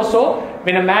females also,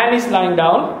 when a man is lying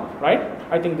down, right?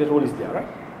 I think the rule is there, right?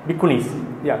 Bhikkhunis.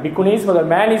 Yeah, bhikkhunis, when a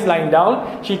man is lying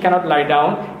down, she cannot lie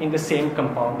down in the same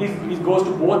compound. This goes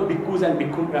to both bhikkhus and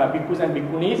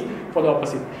bhikkhunis for the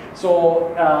opposite.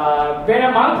 So when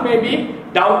a monk may be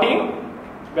doubting,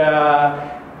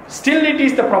 still it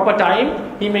is the proper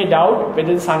time, he may doubt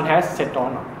whether the sun has set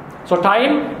or not. So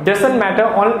time doesn't matter,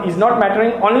 is not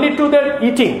mattering only to the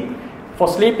eating. For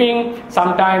sleeping,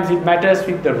 sometimes it matters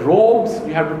with the robes.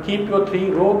 You have to keep your 3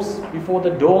 robes before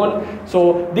the dawn.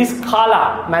 So this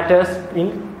kala matters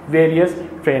in various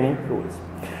training rules.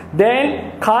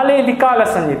 Then kale vikala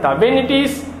sanyita. When it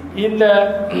is in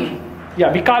the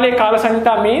vikale kala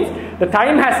sanyita means the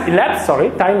time has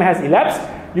elapsed.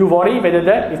 You worry whether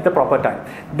that is the proper time.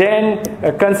 Then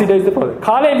consider the proper.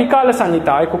 Kale vikala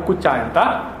sanyita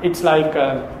kukkuccayanta. It's like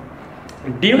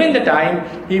during the time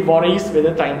he worries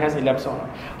whether time has elapsed or not.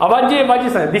 Avajje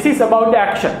vajjasana. This is about the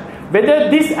action. Whether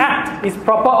this act is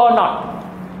proper or not.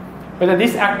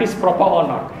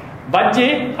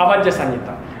 Vajje avajja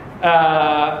sanyita.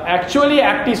 Actually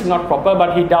act is not proper,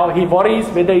 but he worries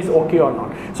whether it's okay or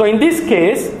not. So in this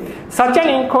case, such an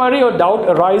inquiry or doubt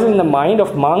arises in the mind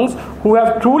of monks who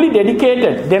have truly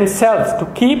dedicated themselves to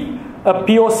keep a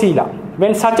pure sila.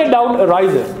 When such a doubt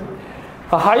arises,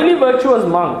 a highly virtuous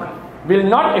monk will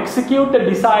not execute the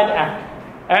desired act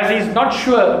as he is not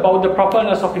sure about the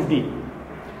properness of his deed.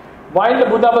 While the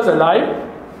Buddha was alive,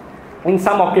 in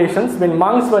some occasions, when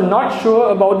monks were not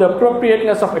sure about the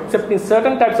appropriateness of accepting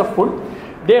certain types of food,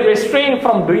 they refrained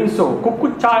from doing so.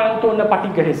 Kukkuccayanto na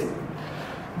patigahesi.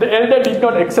 The elder did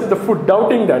not accept the food,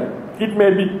 doubting that it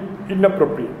may be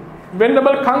inappropriate.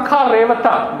 Venerable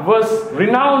Kankarevata was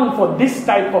renowned for this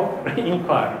type of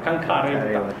inquiry.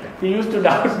 Kankarevata. He used to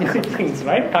doubt many things,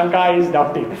 right? Kanka is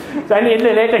doubting. So and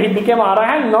later he became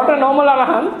Arahant, not a normal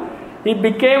Arahant. He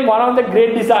became one of the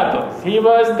great disciples. He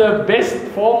was the best,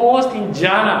 foremost in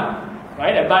jhana,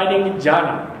 right? Abiding in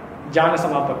jhana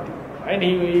samapatti. Right?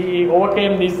 He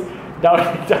overcame this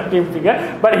doubting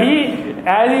figure. But he,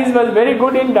 as he was very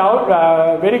good in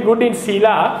doubt, very good in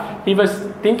sila, he was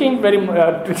thinking very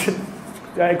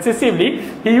excessively.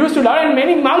 He used to doubt, and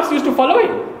many monks used to follow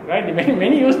him. Right?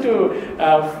 Many used to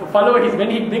follow his.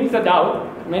 When he brings the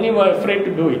doubt, many were afraid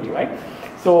to do it. Right?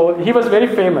 So he was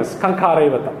very famous,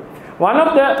 Kankarevata.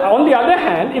 On the other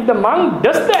hand, if the monk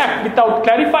does the act without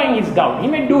clarifying his doubt, he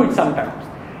may do it sometimes.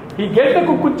 He gets the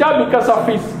Kukkucca because of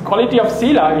his quality of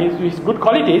sila, his good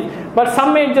qualities, but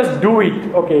some may just do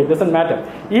it. Okay, it doesn't matter.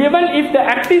 Even if the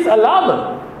act is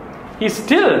allowable, he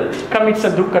still commits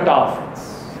a dukkhata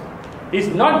offense. He's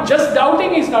not just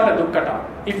doubting, it's not a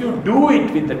dukkhata. If you do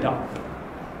it with the doubt.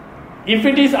 If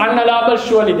it is unallowable,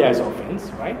 surely there is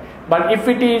offense, right? But if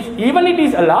it is, even it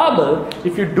is allowable,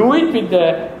 if you do it with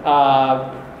the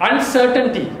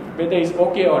uncertainty, whether it's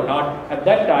okay or not, at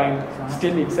that time,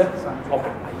 still it's a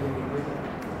offense.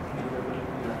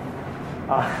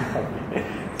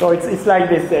 So it's like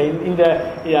this.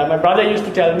 My brother used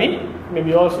to tell me,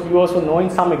 maybe you also know in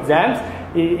some exams,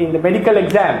 in the medical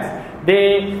exams,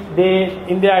 they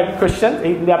in their questions,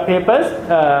 in their papers,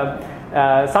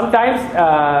 sometimes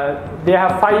they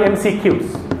have 5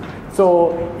 MCQs.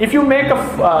 So if you make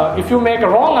a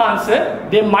wrong answer,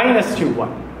 they minus you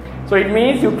 1. So it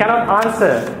means you cannot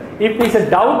answer. If there's a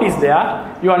doubt is there,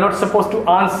 you are not supposed to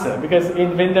answer, because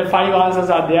when the 5 answers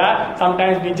are there,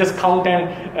 sometimes we just count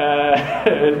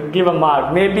and give a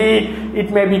mark. Maybe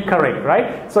it may be correct,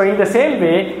 right? So in the same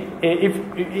way, if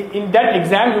in that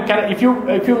exam you can, if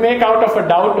you make out of a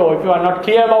doubt, or if you are not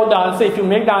clear about the answer, if you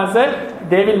make the answer,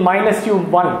 they will minus you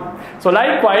 1. So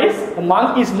likewise, a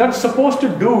monk is not supposed to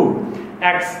do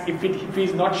acts if he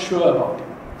is not sure about it.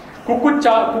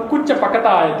 Kukkucca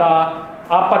pakatayata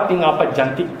apatting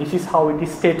apajjanti. This is how it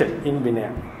is stated in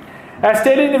Vinaya. As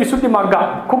stated in the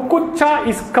Visuddhimagga, Kukkucca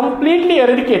is completely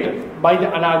eradicated by the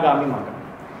Anagami Magga.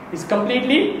 It's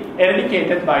completely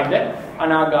eradicated by the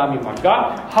Anagami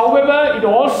Magga. However, it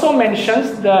also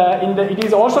mentions it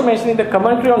is also mentioned in the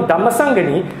commentary on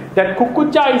Dhammasangani that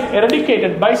Kukkucca is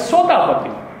eradicated by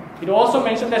Sotapatti. It also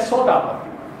mentions that Sotapatti.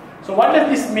 So what does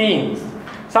this mean?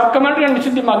 Sub-commentary on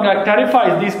Visuddhimagga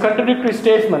clarifies these contradictory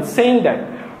statements, saying that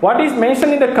what is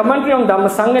mentioned in the commentary on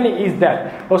Dhammasangani is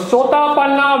that a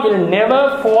Sotapanna will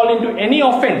never fall into any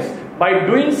offense by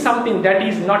doing something that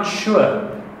is not sure.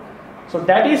 So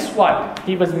that is what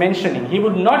he was mentioning. He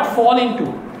would not fall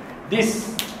into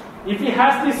this. If he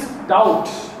has this doubt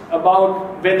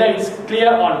about whether it's clear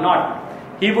or not,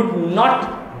 he would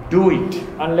not do it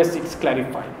unless it's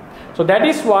clarified. So that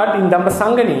is what in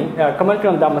Dhammasangani, commentary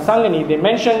on Dhammasangani, they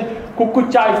mention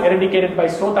Kukkucca is eradicated by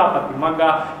Sotapatti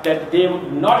Magga, that they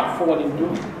would not fall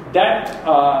into that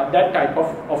type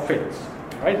of offense.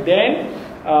 Right? Then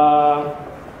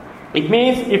it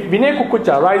means if Vinay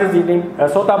Kukkucca arises in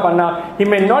Sotapanna, he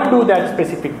may not do that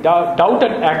specific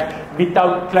doubted act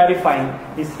without clarifying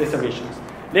his reservations.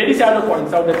 Lady Shadow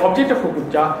points out that object of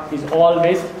Kukkucca is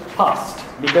always past,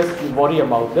 because we worry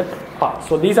about the past.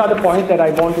 So these are the points that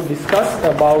I want to discuss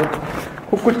about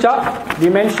Kukkucca. We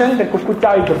mentioned that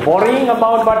Kukkucca is the worrying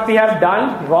about what we have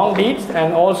done, wrong deeds,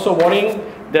 and also worrying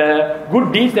the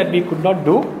good deeds that we could not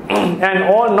do, and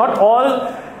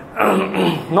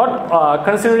not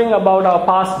considering about our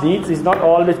past deeds is not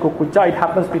always Kukkucca. It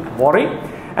happens with worry,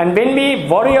 and when we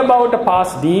worry about a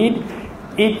past deed,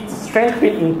 its strength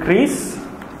will increase,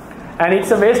 and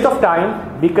it's a waste of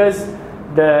time, because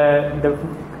the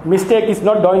mistake is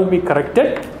not going to be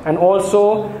corrected, and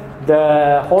also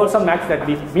the wholesome acts that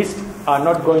we missed are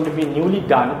not going to be newly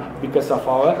done because of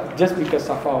our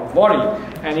worry,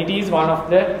 and it is one of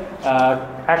the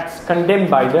acts condemned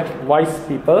by the wise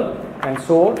people, and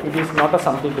so it is not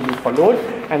something to be followed.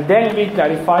 And then we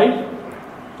clarified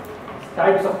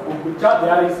types of Kukkucca.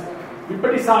 There is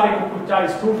Vippaṭisāra Kukkucca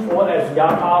is twofold, as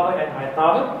Yatava and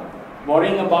Ayatava.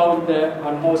 Worrying about the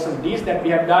unwholesome deeds that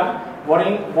we have done,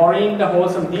 worrying the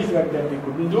wholesome deeds that we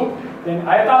couldn't do. Then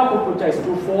Ayatava Kukkucca is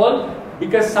twofold,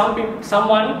 because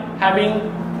someone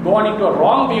having gone into a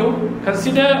wrong view,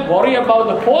 worry about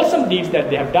the wholesome deeds that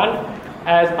they have done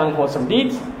as unwholesome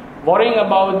deeds, worrying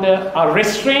about the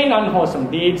restrained unwholesome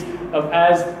deeds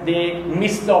as they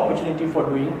miss the opportunity for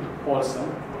doing wholesome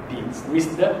deeds,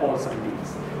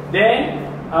 Then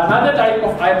Another type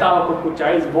of ayatama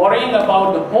kukkucca is worrying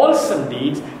about the wholesome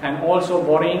deeds and also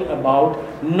worrying about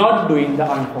not doing the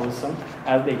unwholesome,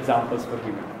 as the examples were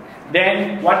given.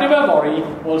 Then whatever worry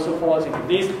also falls into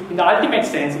this. In the ultimate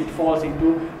sense, it falls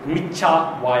into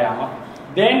miccha vayama.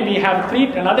 Then we have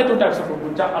another two types of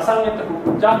kukkucca: asanyata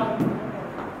kukkucca,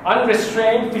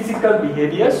 unrestrained physical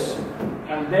behaviors,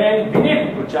 and then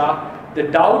vinaya kukkucca, the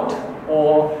doubt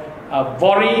or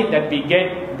worry that we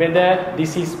get whether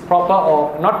this is proper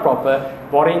or not proper,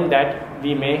 worrying that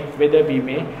whether we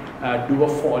may do a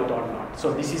fault or not.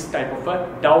 So this is type of a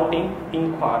doubting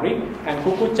inquiry, and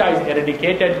kukkucca is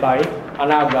eradicated by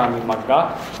anagami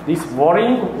magga. This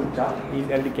worrying kukkucca is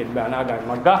eradicated by anagami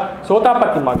magga.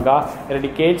 Sotapatti magga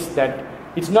eradicates that.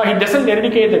 It doesn't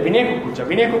eradicate the vinaya kukkucca.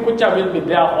 Vinaya kukkucca will be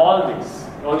there always.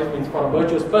 Always means for a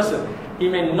virtuous person, he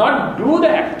may not do the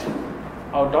act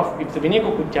out of, if the vinaya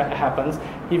kukkucca happens,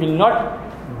 he will not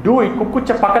do it.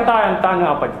 Kukkucca pakata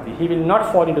antanga apajiti. He will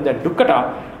not fall into that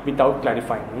dukkata without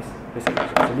clarifying his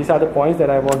recitation. So these are the points that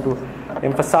I want to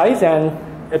emphasize, and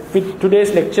with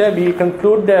today's lecture we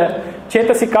conclude the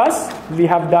Chetasikas. We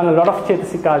have done a lot of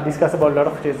Chetasikas, discussed about a lot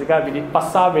of Chetasikas. We did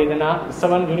Passa, Vedana,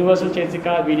 7 universal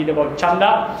Chetasikas. We did about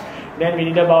Chanda. Then we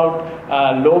did about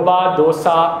Lobha,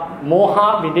 Dosa,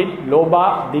 Moha. We did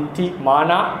Lobha, Ditti,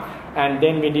 Mana. And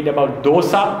then we did about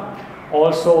Dosa.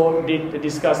 Also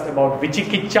discussed about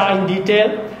Vichikicca in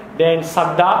detail. Then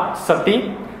Saddha,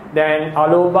 Sati. Then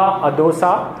Alobha,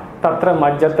 Adosa, Tatra,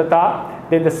 Majjatata.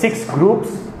 Then the 6 groups,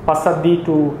 Pasadi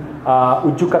to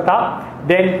Ujjukata.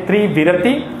 Then 3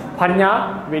 Virati,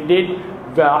 Panya. We did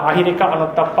Ahirika,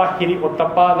 Anuttappa, Hiri,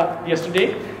 Uttappa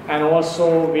yesterday. And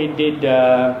also we did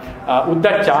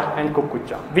Uddacha and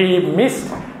Kukkucca. We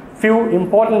missed few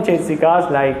important Chetasikas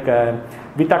like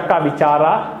Vitakka,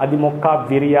 Vichara, Adimokka,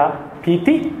 Virya,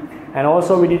 Piti. And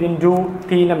also we didn't do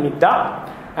Tina, Mitta,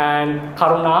 and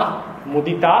Karuna,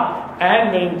 Mudita,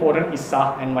 and very important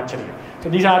Issa and Machariya. So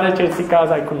these are the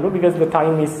Chetasikas I couldn't do because the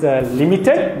time is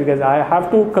limited, because I have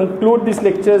to conclude these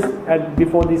lectures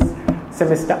before this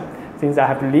semester, since I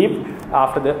have to leave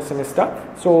after the semester.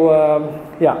 So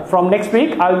from next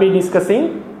week I'll be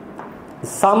discussing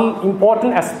some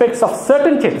important aspects of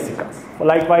certain Chetasikas.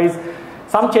 Likewise,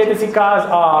 some Chetasikas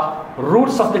are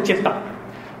roots of the Chitta,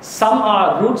 some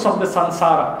are roots of the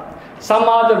Sansara, some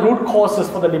are the root causes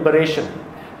for the liberation,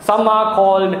 some are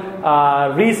called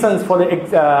reasons for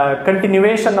the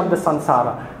continuation of the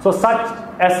Sansara. So such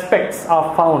aspects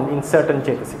are found in certain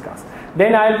Chetasikas.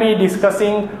 Then I'll be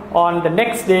discussing on the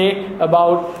next day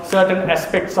about certain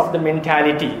aspects of the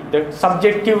mentality, the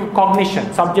subjective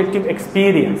cognition, subjective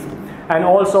experience, and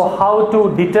also how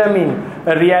to determine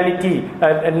a reality,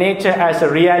 a nature as a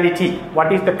reality.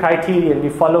 What is the criterion we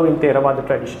follow in Theravada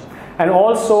tradition? And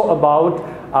also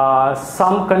about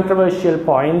some controversial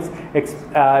points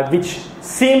which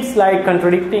seems like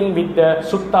contradicting with the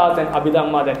suttas and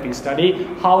abhidhamma that we study,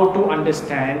 how to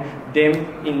understand them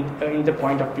in the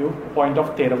point of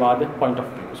Theravada point of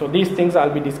view. So these things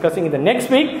I'll be discussing in the next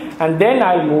week, and then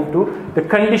I'll move to the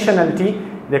conditionality,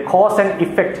 the cause and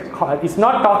effect. It's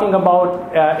not talking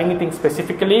about anything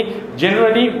specifically.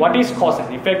 Generally, what is cause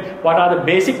and effect? What are the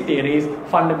basic theories,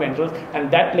 fundamentals?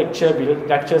 And that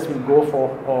lectures will go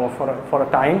for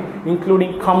a time,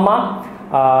 including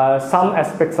Kamma, some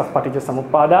aspects of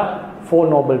Paticca-Samuppada, 4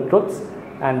 noble truths,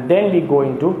 and then we go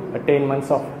into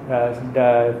attainments of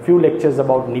the few lectures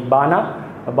about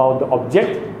Nibbana, about the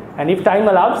object, and if time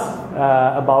allows,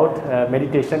 about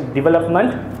meditation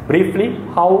development, briefly,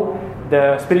 how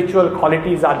the spiritual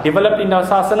qualities are developed in our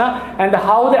sasana, and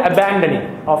how the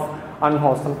abandoning of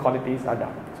unwholesome qualities are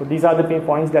done. So these are the main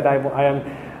points that I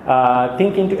am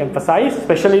thinking to emphasize,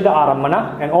 especially the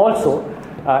Arambana, and also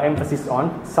emphasis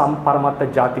on some Paramatta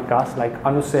Jatikas like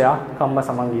Anusaya, Kamma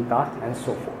Samangita, and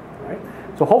so forth. Right?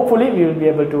 So hopefully we will be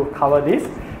able to cover this.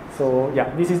 So yeah,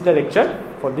 this is the lecture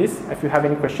for this. If you have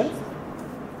any questions.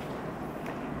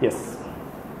 Yes.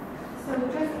 So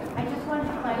I just want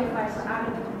to clarify, so out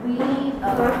of the three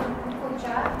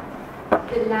Kukkucca,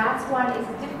 the last one is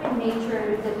a different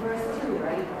nature than the first 2,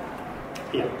 right?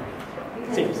 Yeah.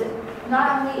 Because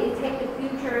not only it take the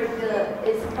future,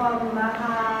 it's from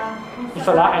Maha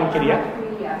Kusala and Kriya.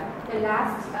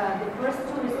 The first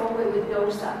 2 is always with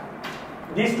dosa.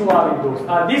 These 2 are with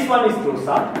dosa. This one is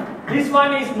dosa. This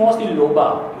one is mostly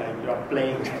lobha, like you are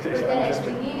playing. But then at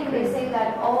the beginning they say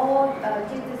that all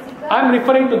Chetasikas. I am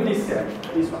referring to this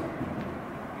one.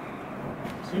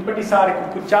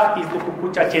 Vippaṭisāra Kukkucca is the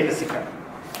Kukkucca Chetasika.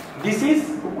 This is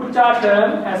Kukkucca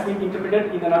term has been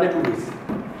interpreted in another 2 ways.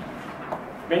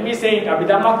 When we say in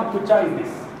Abhidhamma, Kukkucca is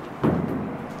this.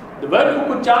 The word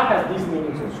Kukkucca has these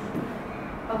meanings also.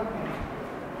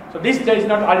 Okay. So this is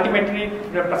not ultimately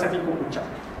representing Kukkucca.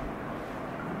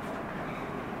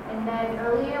 And then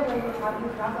earlier when you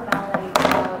talk about like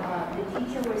the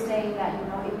teacher was saying that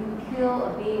if you kill a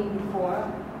being before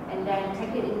and then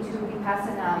take it into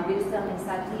Vipassana, wisdom and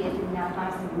sati and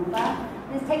namas and rupa,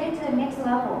 let's take it to the next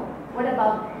level. What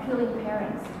about killing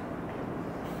parents?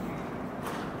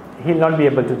 He'll not be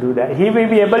able to do that. He may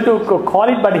be able to call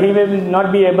it, but he will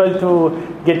not be able to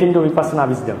get into Vipassana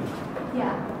wisdom.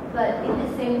 Yeah, but in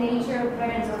the same nature,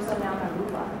 parents also nama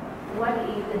rupa. What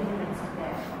is the difference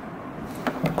there?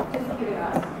 Just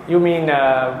curious. You mean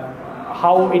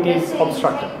how it is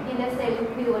obstructed? Let's say we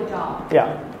kill a dog.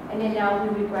 Yeah. And then now we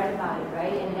regret about it,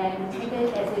 right? And then we take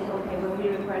it as in, okay, when we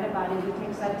regret about it, we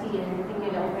take sati and we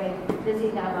think, okay, this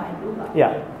is nama and rupa.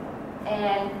 Yeah.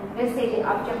 And let's say the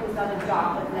object is not a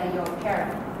dog, but like your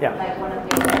parent, yeah. like one of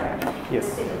your parents. Yes.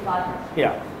 Let's say the father.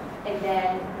 Yeah. And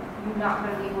then you're not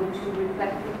going to be able to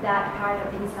reflect with that part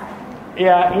of insight.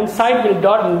 Yeah, insight will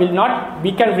not.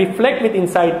 We can reflect with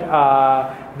insight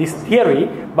this theory,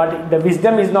 but the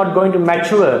wisdom is not going to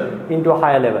mature into a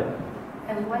higher level.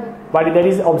 And what? But that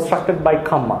is obstructed by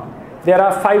karma. There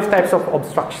are 5 types of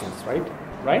obstructions, right?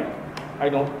 Right? I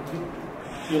know.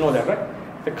 You know that, right?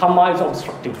 The karma is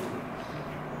obstructing.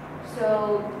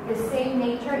 So the same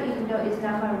nature, even though it's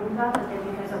nama rupa, but then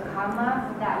because of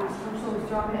karma, that is so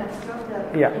strong and obstruct the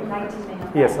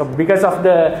enlightenment. Yes, because of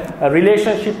the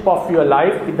relationship of your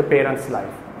life with the parent's life,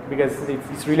 because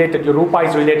it's related. Your rupa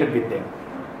is related with them,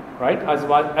 right? As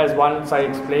once I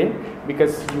explained,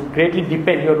 because you greatly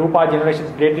depend. Your rupa generations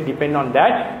greatly depend on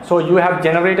that. So you have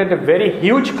generated a very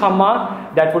huge karma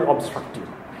that would obstruct you.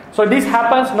 So this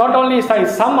happens not only inside.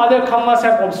 Some other karmas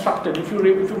have obstructed. If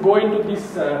you go into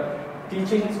this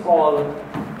teachings called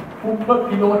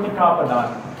Vippaṭisāra.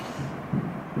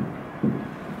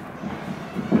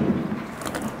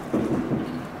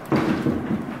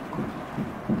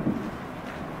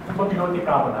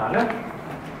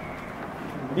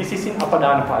 This is in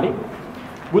Apadana Pali.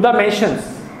 Buddha mentions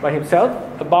by himself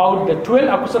about the 12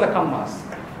 akusala karmas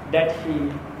that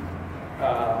he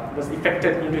was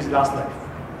effected in his last life.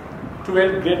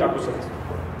 12 great akusalas.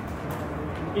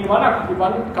 In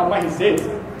one karma he says,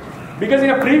 because in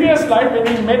a previous life when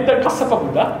he met the Kassapa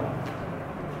Buddha,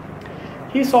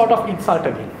 he sort of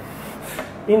insulted him.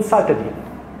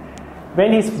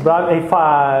 When his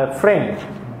friend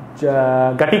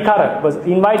Gattikara was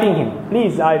inviting him,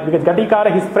 because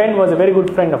Gattikara, his friend, was a very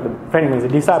good friend of the means a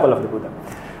disciple of the Buddha.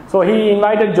 So he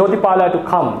invited Jyotipala to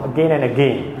come again and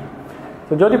again.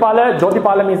 So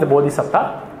Jyotipala means the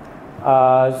Bodhisattva.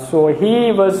 So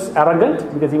he was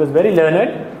arrogant because he was very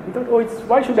learned. He thought,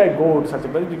 why should I go to such a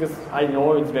place? Because I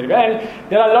know it's very well. And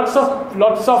there are lots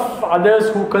of others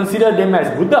who consider them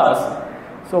as Buddhas.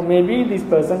 So maybe this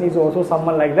person is also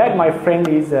someone like that. My friend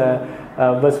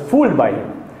was fooled by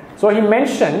him. So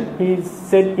he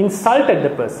said, insulted the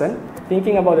person,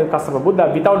 thinking about the Kassapa Buddha.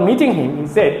 Without meeting him, he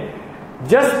said,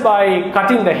 just by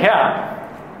cutting the hair,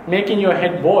 making your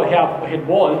head bald,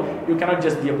 you cannot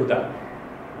just be a Buddha.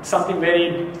 Something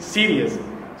very serious.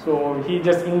 So he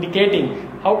just indicating,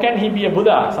 how can he be a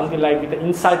Buddha? Something like with an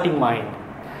insulting mind.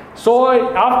 So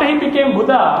after he became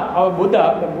Buddha,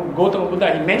 Gautama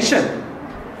Buddha, he mentioned,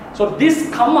 so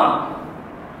this karma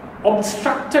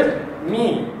obstructed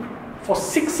me for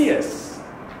 6 years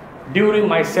during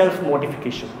my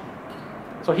self-mortification.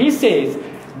 So he says,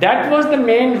 that was the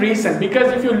main reason,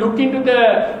 because if you look into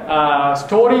the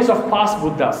stories of past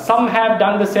Buddhas, some have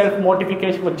done the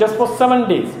self-mortification just for 7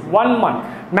 days, 1 month.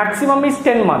 Maximum is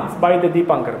 10 months by the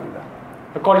Dipankara Buddha,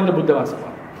 according to Buddha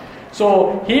Vasavana.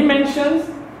 So he mentions,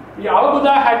 our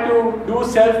Buddha had to do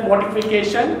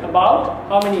self-mortification about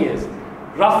how many years?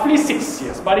 Roughly 6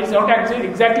 years, but it's not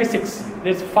exactly 6 years.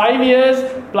 It's 5 years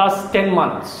plus 10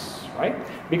 months, right?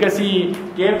 Because he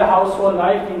gave the household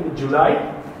life in July,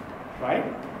 right?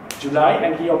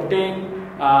 And he obtained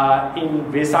in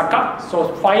Vesaka,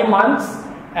 so 5 months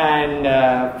and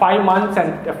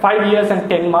 5 years and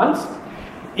 10 months.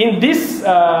 In this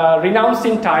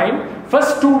renouncing time,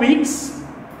 first week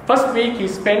he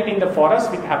spent in the forest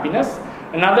with happiness.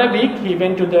 Another week he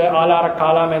went to the Alara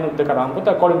Kalam and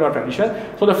Uddakaramputa according to our tradition.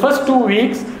 So the first 2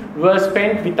 weeks were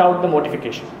spent without the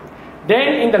mortification.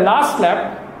 Then in the last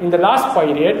lap, in the last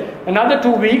period, another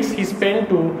 2 weeks he spent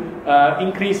to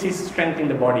increase his strength in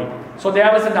the body. So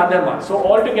there was another month. So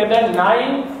altogether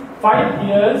 5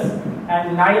 years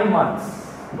and 9 months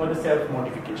for the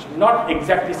self-mortification. Not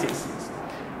exactly 6 years,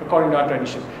 according to our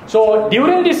tradition. So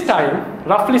during this time,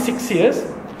 roughly 6 years,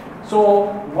 so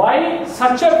why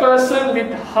such a person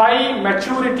with high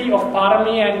maturity of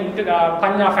parami and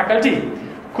panya faculty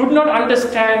could not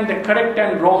understand the correct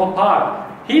and wrong path?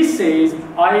 He says,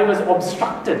 I was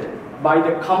obstructed by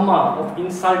the karma of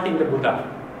insulting the Buddha.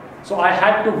 So I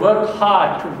had to work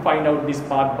hard to find out this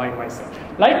path by myself.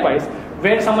 Likewise,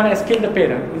 when someone has killed a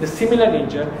parent, in the similar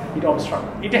nature, it obstructs.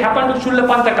 It happened to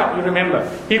Chullapantaka, you remember.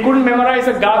 He couldn't memorize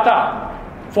a Gatha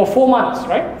for 4 months,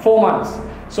 right? 4 months.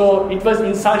 So it was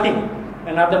insulting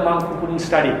another monk who couldn't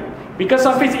study. Because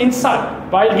of his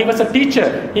insult, while he was a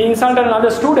teacher, he insulted another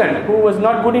student who was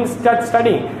not good in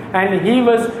studying. And he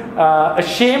was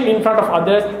ashamed in front of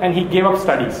others and he gave up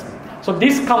studies. So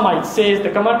this karma, it says, the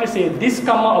commentary says, this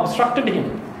karma obstructed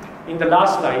him in the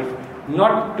last life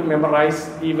not to memorize,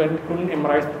 even couldn't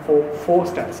memorize four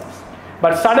stanzas.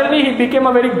 But suddenly he became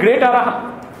a very great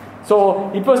arahant.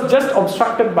 So it was just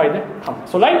obstructed by the karma.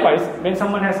 So likewise, when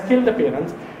someone has killed the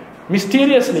parents,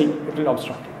 mysteriously it will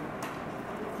obstruct him.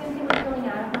 Same thing with killing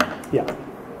animals? Yeah.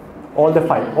 All the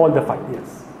five,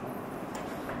 yes.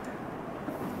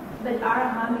 But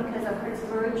arahant, because of its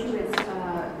virtue, is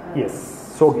yes.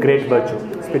 So great virtue,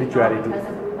 spirituality.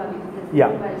 Yeah,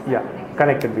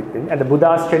 connected with him. And the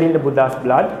Buddha shedding the Buddha's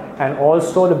blood, and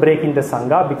also the breaking the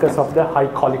Sangha because of the high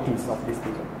qualities of these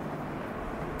people.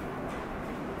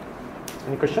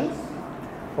 Any questions?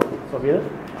 Okay, so we'll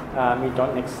meet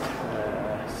on next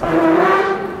Sunday.